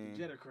 Crashed it, man.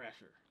 Jetta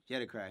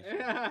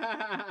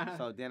crasher.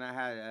 So then I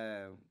had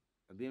a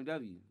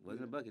BMW.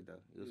 Wasn't a bucket though.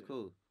 It was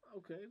cool.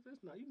 Okay,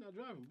 you're not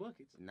driving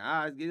buckets.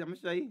 Nah, I'm gonna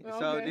show you. Okay.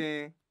 So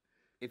then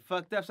it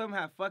fucked up.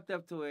 Somehow fucked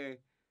up to where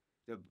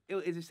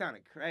it just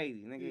sounded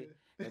crazy, nigga.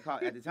 Yeah.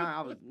 At the time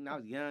I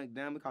was young,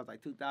 dumb. It cost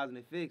like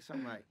 $2,000 So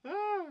I'm like,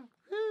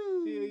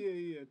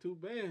 yeah. Two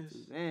bands.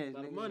 A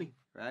lot of money,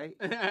 right?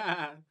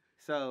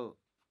 So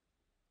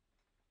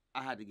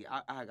I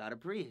got a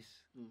Prius,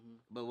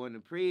 but when the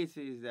Prius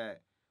is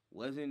that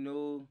wasn't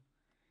new,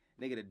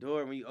 nigga, the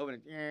door when you open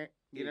it,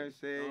 you know what I'm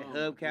saying,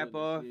 hubcap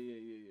off.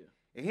 Yeah.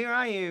 And here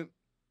I am.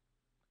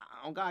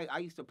 On God, I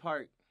used to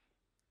park.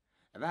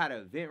 If I had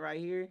an event right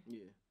here,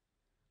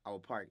 I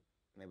would park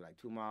maybe like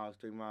 2 miles,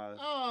 3 miles.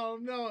 Oh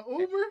no,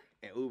 Uber.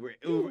 And Uber.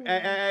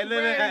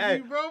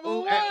 Hey,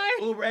 bro,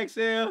 Uber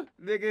XL,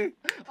 nigga.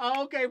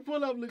 Oh, okay,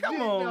 pull up legit.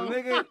 Come on, though.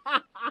 nigga.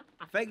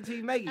 Fake it till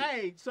you make it.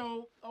 Hey,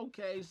 so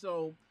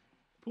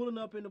pulling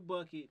up in the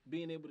bucket,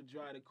 being able to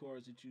drive the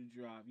cars that you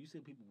drive. You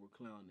said people were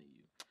clowning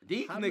you.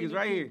 These niggas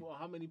right here.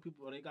 How many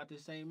people? They got the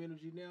same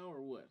energy now,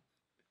 or what?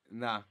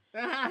 Nah. They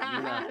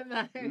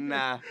ain't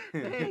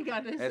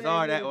got the That's same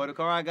all that. energy. Or the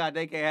car I got,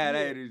 they can't have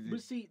that energy.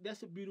 But see,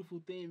 that's a beautiful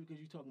thing because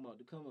you're talking about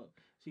to come up.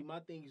 See,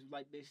 my thing is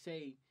like they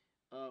say,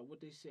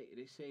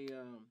 They say,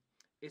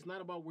 it's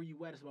not about where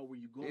you at, it's about where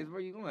you going. It's where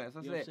you going. That's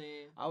what you I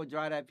said. I would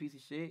drive that piece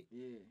of shit.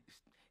 Yeah.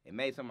 It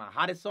made some of my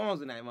hottest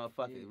songs in that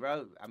motherfucker,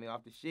 bro. I mean,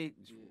 off the shit.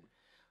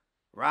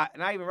 Right,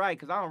 not even right,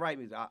 because I don't write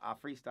music. I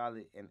freestyle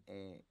it and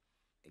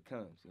it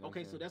comes. You know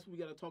okay, so that's what we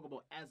got to talk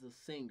about as a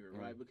singer,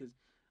 right? Because,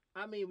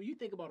 I mean, when you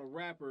think about a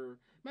rapper,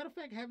 matter of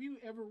fact, have you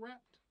ever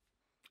rapped?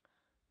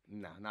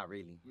 Nah, not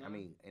really. No? I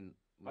mean, and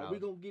are we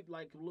gonna get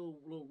like a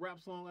little rap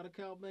song out of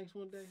Cal Banks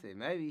one day? Shit,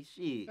 maybe.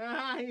 Shit.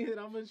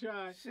 I'm gonna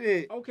try.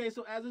 Shit. Okay,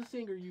 so as a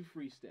singer, you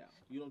freestyle.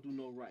 You don't do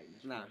no writing.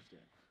 Nah.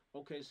 Freestyle.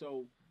 Okay,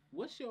 so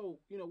what's your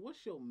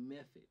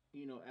method?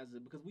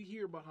 Because we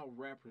hear about how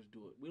rappers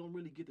do it. We don't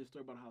really get the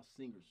story about how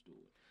singers do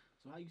it.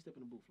 So how you step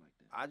in the booth like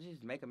that? I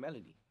just make a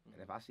melody,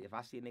 and if I see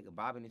a nigga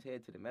bobbing his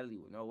head to the melody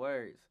with no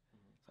words,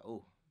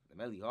 so the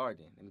melody hard.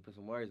 Then let me put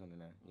some words on it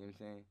now. You know what I'm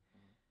saying?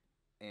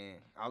 And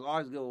I was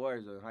always good with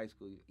words in high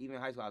school. Even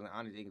in high school, I was in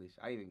honors English.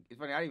 It's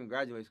funny, I didn't even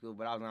graduate school,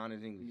 but I was in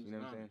honors English. You know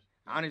what I'm saying?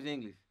 Honors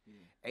English.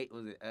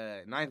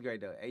 Yeah. 9th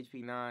grade though.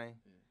 HP 9.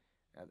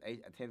 Yeah.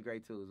 10th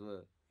grade too as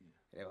well.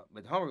 Yeah.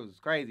 But the homework was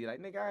crazy. Like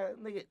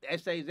nigga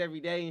essays every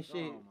day and shit.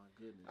 Oh my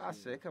goodness. I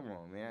said, come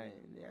on, man.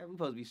 Yeah, we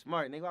supposed to be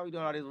smart, nigga. Why we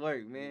doing all this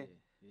work, man?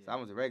 Yeah. So I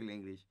was a regular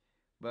English.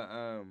 But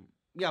I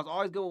was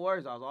always good with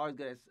words. I was always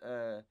good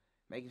at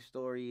making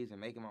stories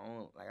and making my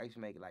own. Like I used to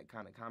make like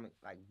kind of comic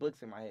like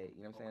books in my head.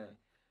 You know what I'm saying?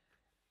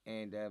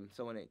 And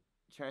so when it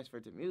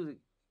transferred to music,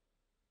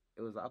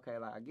 it was like, okay,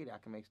 like I get it. I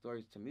can make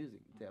stories to music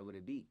with a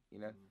beat, you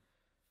know?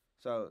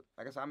 So,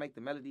 like I said, I make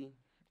the melody,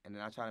 and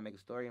then I try to make a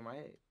story in my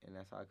head, and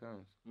that's how it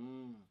comes.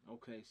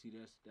 Okay, see,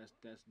 that's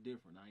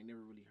different. I ain't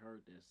never really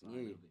heard that side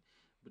of it,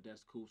 but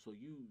that's cool. So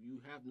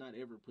you have not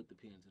ever put the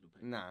pen to the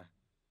paper?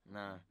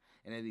 Nah.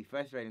 And it'd be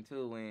frustrating,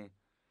 too, when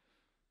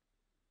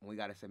we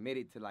got to submit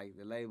it to, like,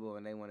 the label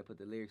and they want to put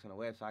the lyrics on the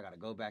website. I got to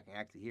go back and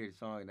actually hear the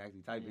song and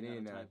actually type it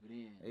in now. Type it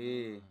in.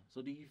 Yeah.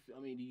 So do you feel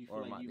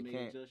like you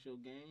may adjust your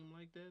game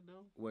like that,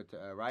 though? What,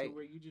 to write? To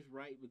where you just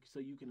write so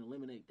you can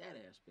eliminate that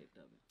aspect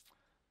of it?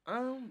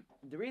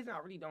 The reason I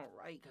really don't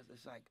write, because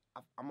it's like,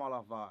 I'm all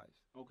off vibes.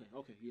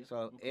 Okay, yeah.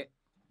 So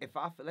if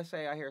let's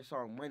say I hear a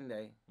song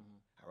Monday,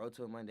 I wrote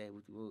to it Monday,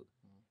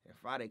 And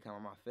Friday come,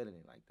 I'm not feeling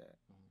it like that.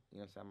 You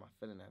know what I'm saying? I'm not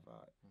feeling that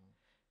vibe.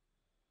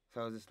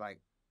 So it's just like,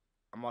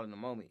 I'm all in the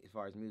moment as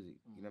far as music.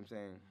 You know what I'm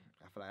saying?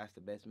 I feel like that's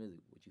the best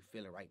music. What you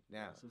feeling right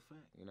now. That's a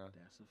fact. You know?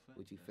 That's a fact.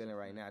 What you feeling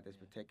right now at this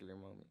particular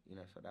moment. You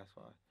know, so that's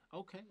why.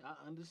 Okay, I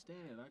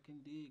understand it. I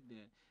can dig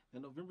that.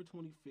 Now, November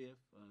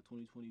 25th,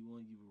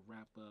 2021, you will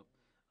wrap up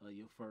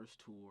your first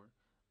tour.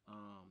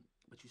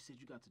 But you said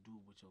you got to do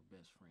it with your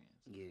best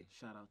friends. Yeah.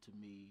 Shout out to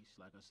me.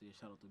 Like I said,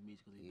 shout out to me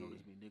because he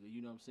noticed me, nigga.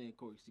 You know what I'm saying?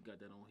 Corey, you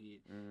got that on hit.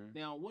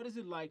 Now, what is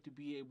it like to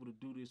be able to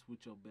do this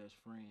with your best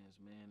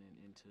friends, man,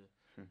 and to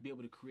be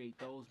able to create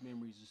those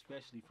memories,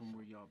 especially from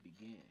where y'all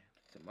began?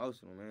 It's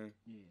emotional, man.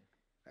 Yeah.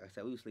 Like I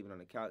said, we was sleeping on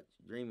the couch,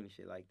 dreaming and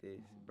shit like this.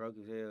 Broke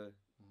as hell.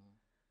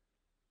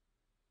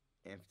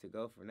 And to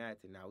go from that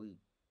to now we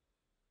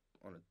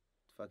on a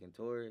fucking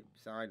tour,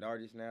 signed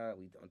artists now,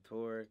 we on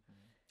tour.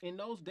 In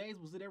those days,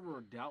 was it ever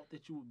a doubt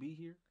that you would be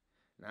here?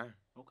 Nah.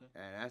 Okay.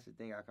 And that's the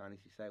thing I can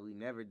honestly say. We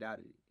never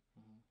doubted it.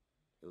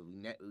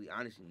 We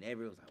honestly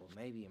never, it was like, well,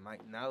 maybe it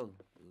might. No.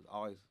 It was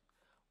always,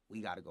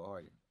 we got to go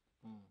harder.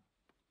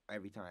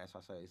 Every time. That's why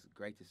I say it's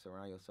great to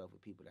surround yourself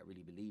with people that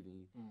really believe in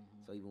you.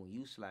 So even when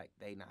you slack,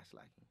 they not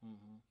slacking. You know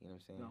what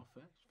I'm saying? No,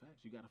 facts.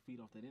 You got to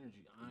feed off that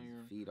energy.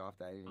 Feed off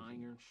that energy.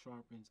 Iron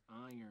sharpens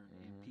iron,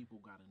 and people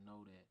got to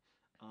know that.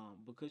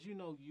 Because, you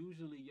know,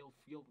 usually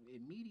your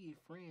immediate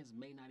friends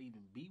may not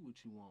even be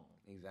what you want.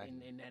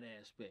 Exactly. In that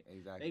aspect.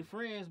 Exactly. They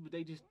friends, but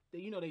they just,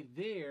 they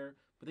there,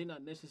 but they're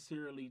not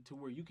necessarily to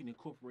where you can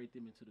incorporate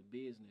them into the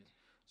business.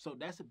 So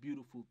that's a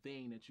beautiful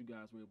thing that you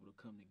guys were able to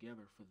come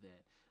together for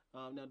that.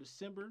 Now,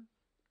 December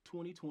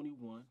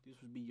 2021,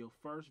 this would be your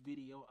first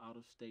video out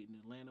of state in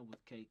Atlanta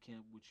with K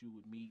Camp, which you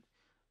would meet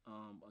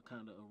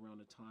kind of around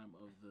the time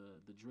of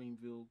the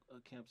Dreamville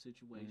camp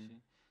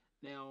situation.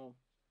 Now,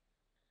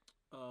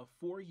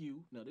 For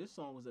You, now this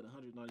song was at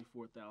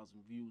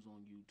 194,000 views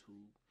on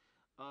YouTube.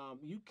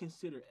 You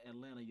consider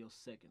Atlanta your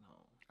second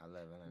home. I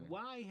love Atlanta.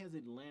 Why has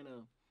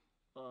Atlanta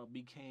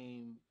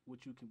became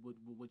what you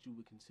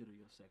would consider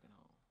your second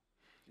home?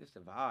 Just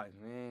the vibes,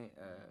 man.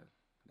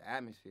 The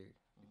atmosphere,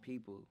 the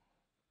people.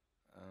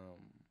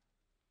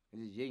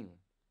 It's just genuine.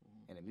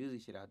 And the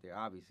music shit out there,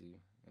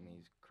 obviously, I mean,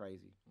 it's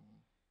crazy.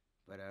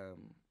 But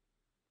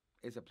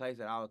it's a place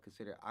that I would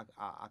consider.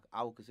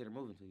 I would consider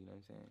moving to. You know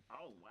what I'm saying?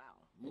 Oh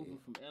wow, moving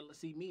from LA.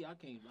 See me, I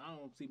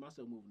don't see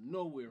myself moving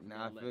nowhere from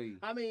LA. I feel you.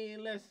 I mean,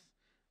 unless.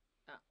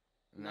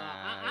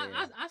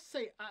 I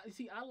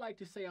like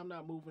to say I'm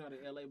not moving out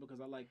of LA because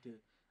I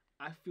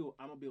feel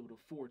I'm gonna be able to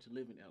afford to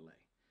live in LA.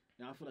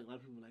 Now I feel like a lot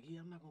of people are like, yeah,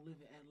 I'm not gonna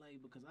live in LA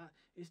because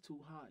it's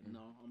too hot.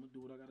 No, I'm gonna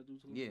do what I gotta do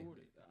to afford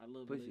it. I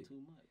love LA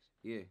too much.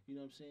 Yeah. You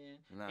know what I'm saying?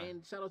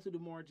 And shout out to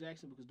DeMar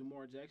Jackson because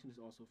DeMar Jackson is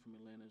also from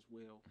Atlanta as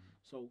well.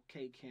 So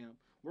K Camp,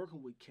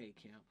 working with K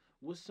Camp.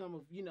 What's some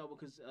of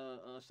because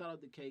shout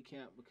out to K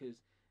Camp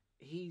because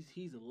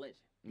he's a legend.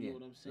 You know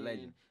what I'm saying?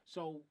 Legend.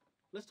 So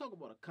let's talk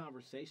about a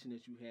conversation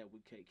that you had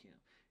with K Camp.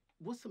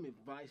 What's some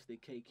advice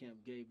that K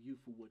Camp gave you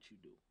for what you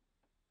do?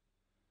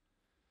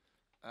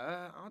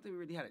 I don't think we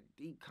really had a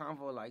deep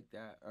convo like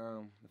that.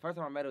 The first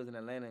time I met him was in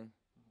Atlanta.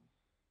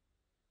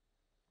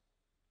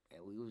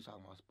 And we was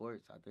talking about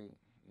sports, I think.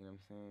 You know what I'm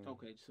saying?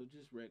 Okay, so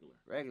just regular.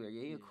 Regular,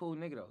 yeah. He a cool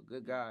nigga, though.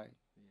 Good guy.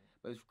 Yeah.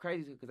 But it's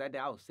crazy because that day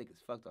I was sick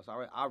as fuck, though.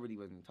 So I really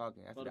wasn't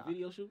talking. That's the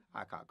video shoot?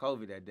 I caught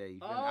COVID that day. You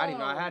feel me? I didn't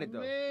know I had it, though.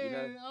 Man. You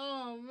know?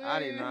 Oh, man. I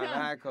didn't know I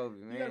had COVID,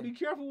 man. You gotta be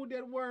careful with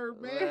that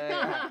word, man.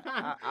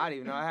 I didn't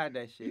even know I had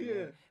that shit,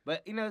 man.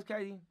 But, you know, it's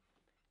crazy.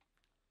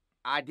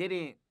 I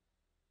didn't...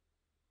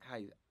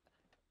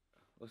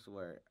 What's the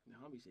word?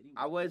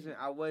 I wasn't.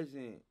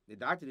 The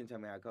doctor didn't tell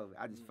me I had COVID.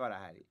 I just felt I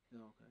had it. Oh,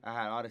 okay. I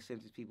had all the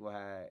symptoms people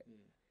had.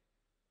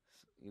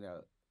 You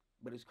know,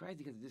 but it's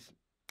crazy because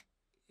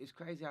it's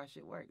crazy how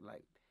shit worked.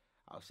 Like,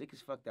 I was sick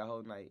as fuck that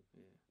whole night.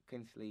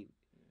 Couldn't sleep.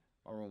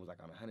 My room was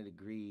like on 100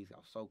 degrees. I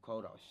was so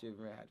cold. I was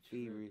shivering. I had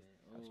fevers.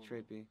 I was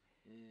tripping.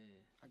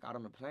 I got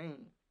on the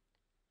plane.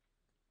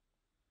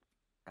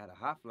 I had a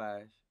hot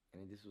flash,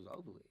 and it just was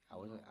over with. I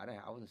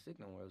wasn't sick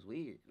no more. It was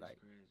weird. Like,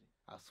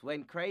 I was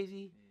sweating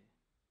crazy.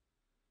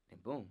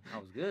 And boom, I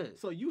was good.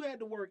 So you had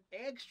to work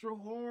extra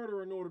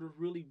harder in order to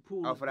really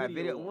pull. Oh, for that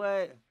video?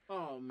 What?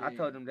 Oh man! I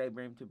told them they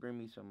bring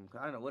me some.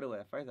 Cause I don't know what it was.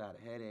 At first, I had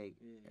a headache,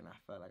 and I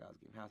felt like I was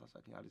getting house. I was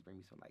like, can y'all just bring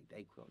me some like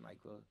Dayquil,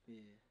 NyQuil?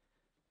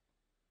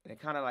 And it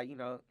kind of like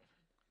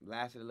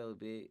lasted a little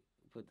bit.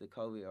 Put the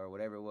COVID or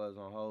whatever it was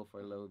on hold for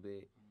a little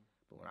bit.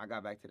 But when I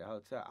got back to the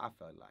hotel, I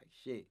felt like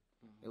shit.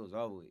 It was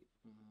over with.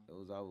 It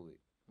was over with.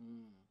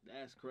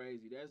 That's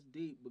crazy. That's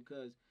deep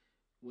because.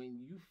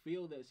 When you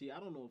feel that, see, I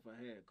don't know if I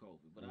had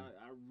COVID, but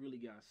I really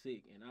got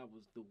sick, and I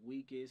was the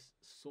weakest,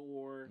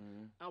 sore.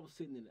 I was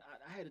sitting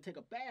I had to take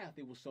a bath.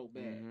 It was so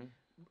bad.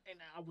 And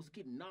I was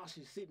getting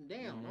nauseous sitting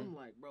down. I'm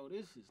like, bro,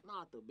 this is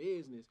not the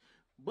business.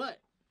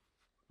 But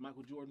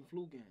Michael Jordan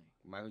flu game.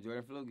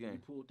 You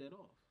pulled that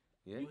off.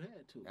 Yeah. You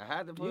had to. I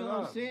had to pull it off. You know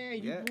what I'm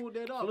saying? You pulled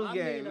that off. Flu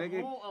game, mean,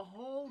 nigga. A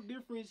whole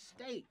different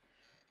state.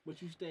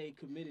 But you stayed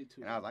committed to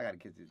it. And I was like, I got to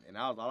get this. And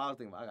all I was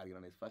thinking about, I got to get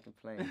on this fucking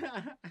plane.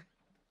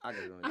 I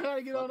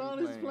gotta get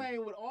on this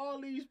plane with all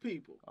these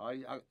people.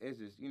 It's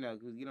just, you know,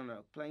 because you don't know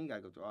the plane, you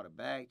gotta go through all the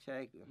bag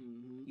check.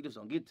 You just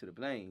don't get to the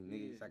plane,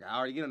 nigga. Yeah. It's like I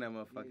already get on that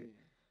motherfucker.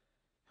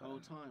 Yeah. Whole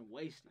time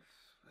wasted.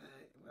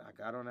 I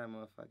got on that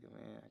motherfucker,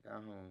 man. I got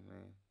home,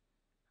 man.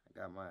 I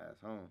got my ass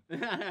home.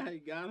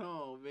 Got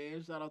home,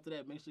 man. Shout out to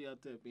that. Make sure y'all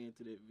tap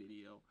into that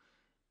video.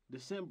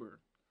 December,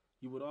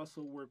 you would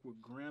also work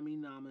with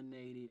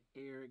Grammy-nominated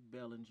Eric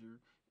Bellinger.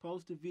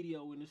 Post a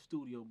video in the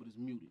studio, but it's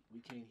muted.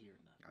 We can't hear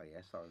nothing. Oh, yeah,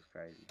 that song's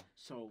crazy.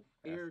 So,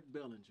 Eric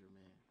Bellinger,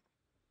 man.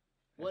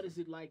 What is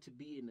it like to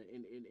be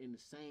in the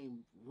same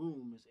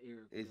room as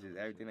Eric It's Bellinger? Just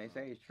everything they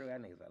say is true.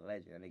 That nigga's a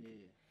legend. That nigga,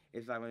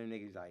 it's like when them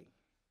niggas like,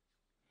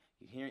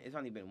 you hearing, it's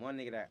only been one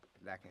nigga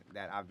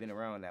that I've been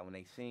around that when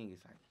they sing,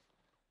 it's like,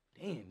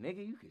 damn,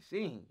 nigga, you can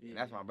sing. And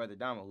that's my brother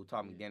Damo, who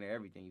taught me damn near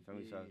everything, you feel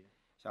me? So,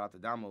 shout out to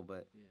Damo,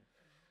 but,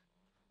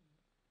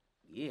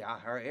 I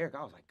heard Eric,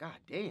 I was like, God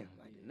damn,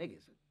 like, the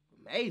nigga's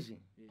amazing,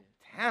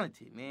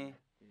 talented, man.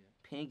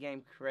 Pen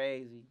game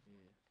crazy.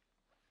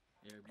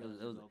 Eric Bellinger's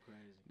so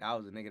crazy. That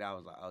was a nigga that I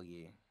was like, oh,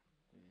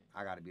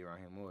 I got to be around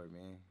him more,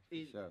 man.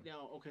 Sure.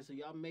 Now, okay, so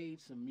y'all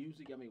made some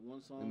music. Y'all made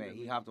one song.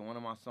 He hopped on one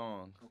of my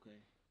songs. Okay.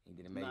 He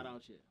did amazing. Not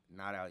out yet?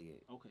 Not out yet.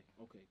 Okay,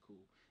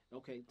 cool.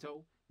 Okay,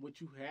 so what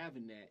you have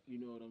in that, you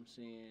know what I'm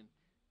saying,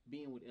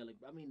 being with LA,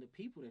 I mean, the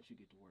people that you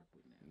get to work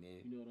with now.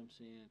 Yeah. You know what I'm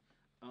saying?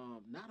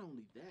 Not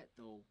only that,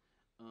 though,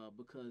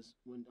 because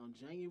in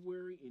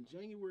January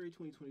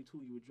 2022,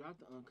 you would drop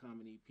the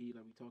Uncommon EP,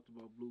 like we talked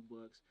about, Blue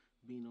Bucks,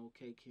 Bino,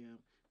 K-Camp,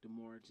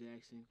 DeMar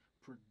Jackson,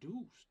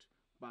 produced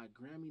by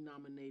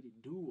Grammy-nominated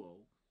duo,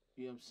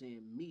 you know what I'm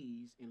saying,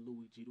 Mies and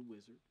Louis G the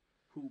Wizard,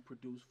 who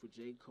produced for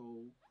J.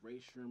 Cole, Ray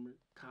Sherman,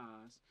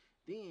 Cos.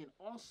 Then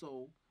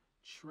also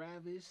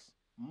Travis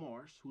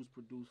Marsh, who's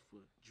produced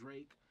for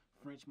Drake,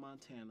 French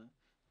Montana,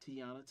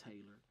 Tiana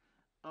Taylor.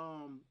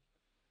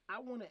 I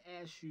want to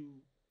ask you,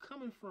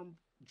 coming from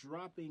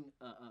dropping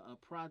a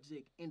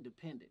project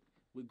independent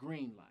with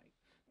Greenlight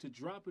to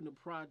dropping the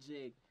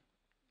project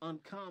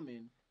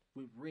Uncommon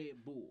with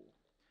Red Bull,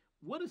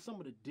 what are some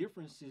of the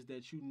differences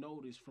that you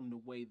noticed from the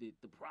way that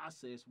the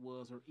process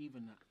was or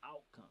even the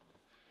outcome?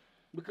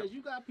 Because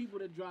you got people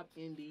that drop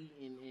indie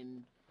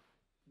and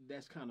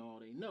that's kind of all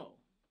they know,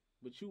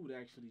 but you would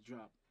actually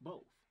drop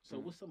both. So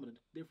what's some of the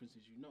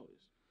differences you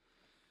noticed?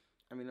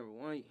 I mean, number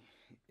one,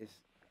 you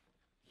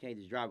can't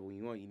just drop it when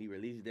you want. You need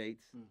release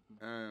dates.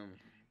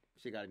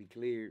 Shit got to be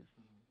cleared.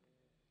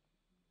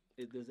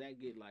 Does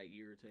that get like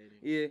irritating?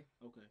 Yeah.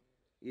 Okay.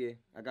 Yeah,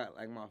 I got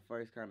like my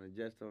first kind of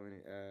just on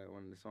it.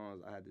 One of the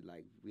songs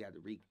we had to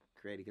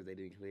recreate it because they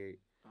didn't clear it.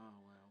 Oh wow.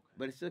 Okay.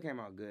 But it still came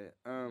out good.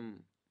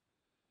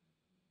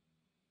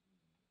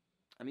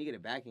 I mean, you get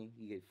a backing,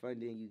 you get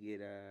funding, you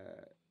get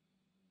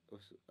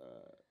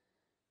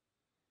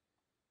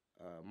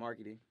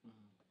marketing.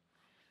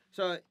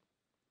 So,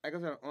 like I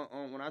said,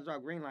 when I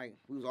dropped Greenlight,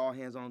 we was all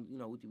hands on,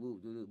 with the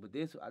woo. But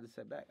this, I just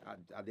sat back.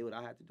 I did what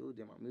I had to do,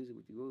 did my music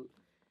with the woo.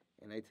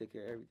 And they took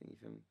care of everything, you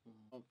feel me?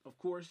 Of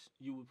course,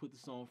 you would put the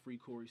song Free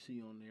Corey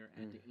C on there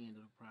at the end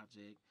of the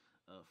project,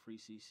 Free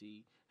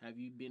CC. Have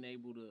you been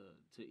able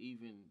to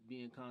even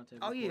be in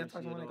contact with Corey I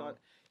talked to him.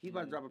 He's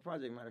about to drop a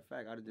project, matter of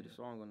fact. I just did a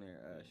song on there,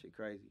 shit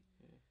crazy.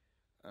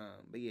 Yeah.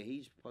 But yeah,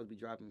 he's supposed to be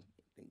dropping,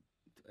 I think,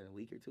 in a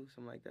week or two,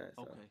 something like that.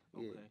 So, okay.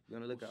 You're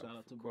going to look out shout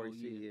out to Corey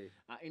C. Yeah.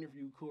 I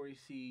interviewed Corey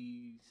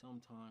C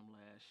sometime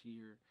last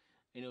year.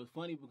 And it was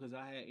funny because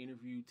I had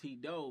interviewed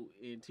T-Doe,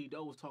 and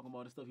T-Doe was talking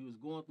about the stuff he was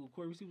going through.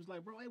 Corey C was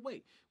like, bro, hey,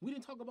 wait, we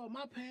didn't talk about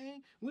my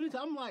pain.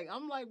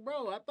 I'm like,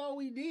 bro, I thought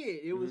we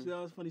did. It was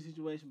a funny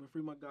situation, but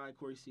free my guy,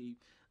 Corey C.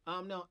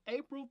 Now,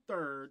 April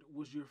 3rd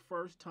was your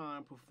first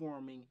time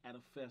performing at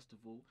a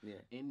festival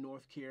in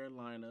North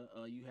Carolina.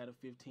 You had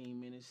a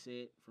 15-minute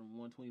set from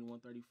 120 to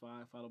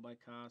 135, followed by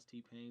Cos,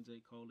 T-Pain, J.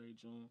 Cole, Larry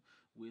June,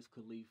 Wiz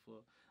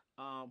Khalifa.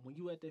 When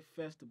you at that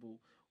festival,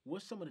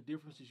 what's some of the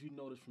differences you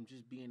noticed from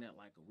just being at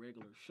like a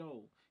regular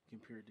show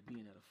compared to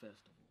being at a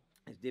festival?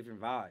 It's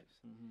different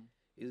vibes.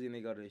 Usually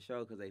they go to the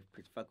show because they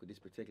fuck with this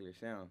particular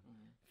sound.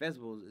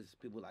 Festivals is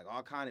people like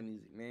all kind of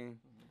music, man.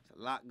 It's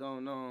a lot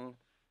going on,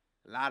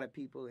 a lot of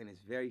people, and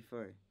it's very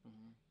fun.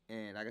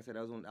 And like I said,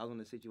 I was in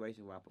a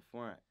situation where I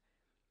performed.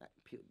 Like,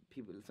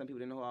 some people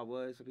didn't know who I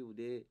was, some people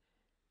did.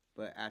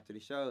 But after the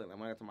show, like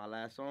when I got to my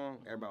last song,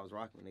 everybody was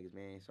rocking with niggas,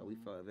 man. So we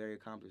felt very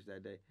accomplished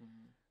that day.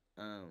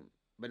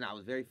 But no, it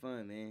was very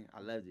fun, man. I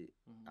loved it.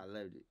 I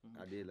loved it.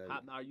 I did love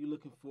it. Are you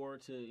looking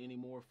forward to any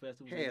more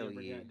festivals? Hell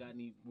Have you ever got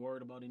any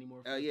word about any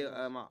more festivals?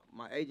 Yeah,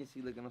 my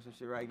agency looking on some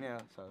shit right now,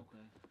 so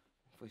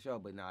for sure.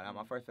 But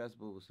my first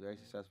festival was very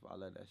successful. I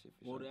love that shit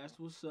for sure. Well, that's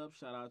what's up.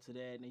 Shout out to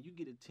that. Now you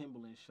get a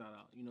Timberland shout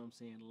out. You know what I'm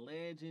saying?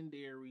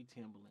 Legendary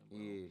Timberland, bro.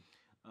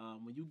 Yeah.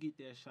 When you get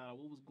that shout out,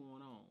 what was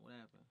going on? What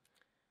happened?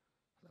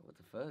 Like, what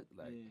the fuck?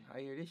 Like, I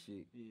hear this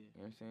shit. Yeah. You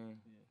know what I'm saying?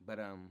 Yeah. But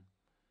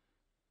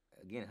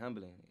again,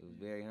 humbling. It was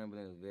very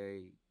humbling. It was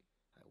very,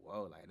 like,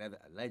 whoa, like a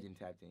legend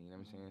tapped in, you know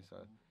what I'm saying? So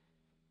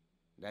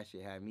that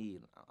shit had me,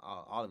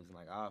 all of us,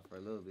 like, for a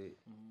little bit.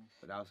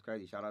 But that was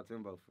crazy. Shout out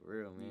Timbo, for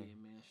real, man.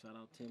 Yeah, man. Shout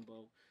out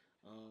Timbo.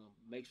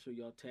 Make sure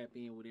y'all tap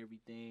in with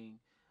everything.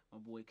 my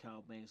boy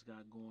Cal Banks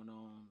got going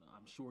on.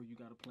 I'm sure you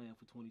got a plan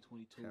for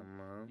 2022. Come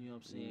on. You know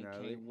what I'm saying?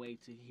 Can't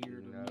wait to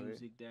hear the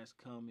music that's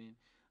coming.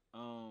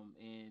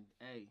 And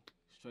hey,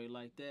 straight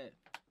like that.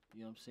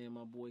 You know what I'm saying?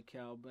 My boy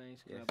Cal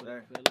Banks, Yes,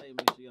 Clapitup LA.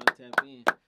 Make sure y'all tap in.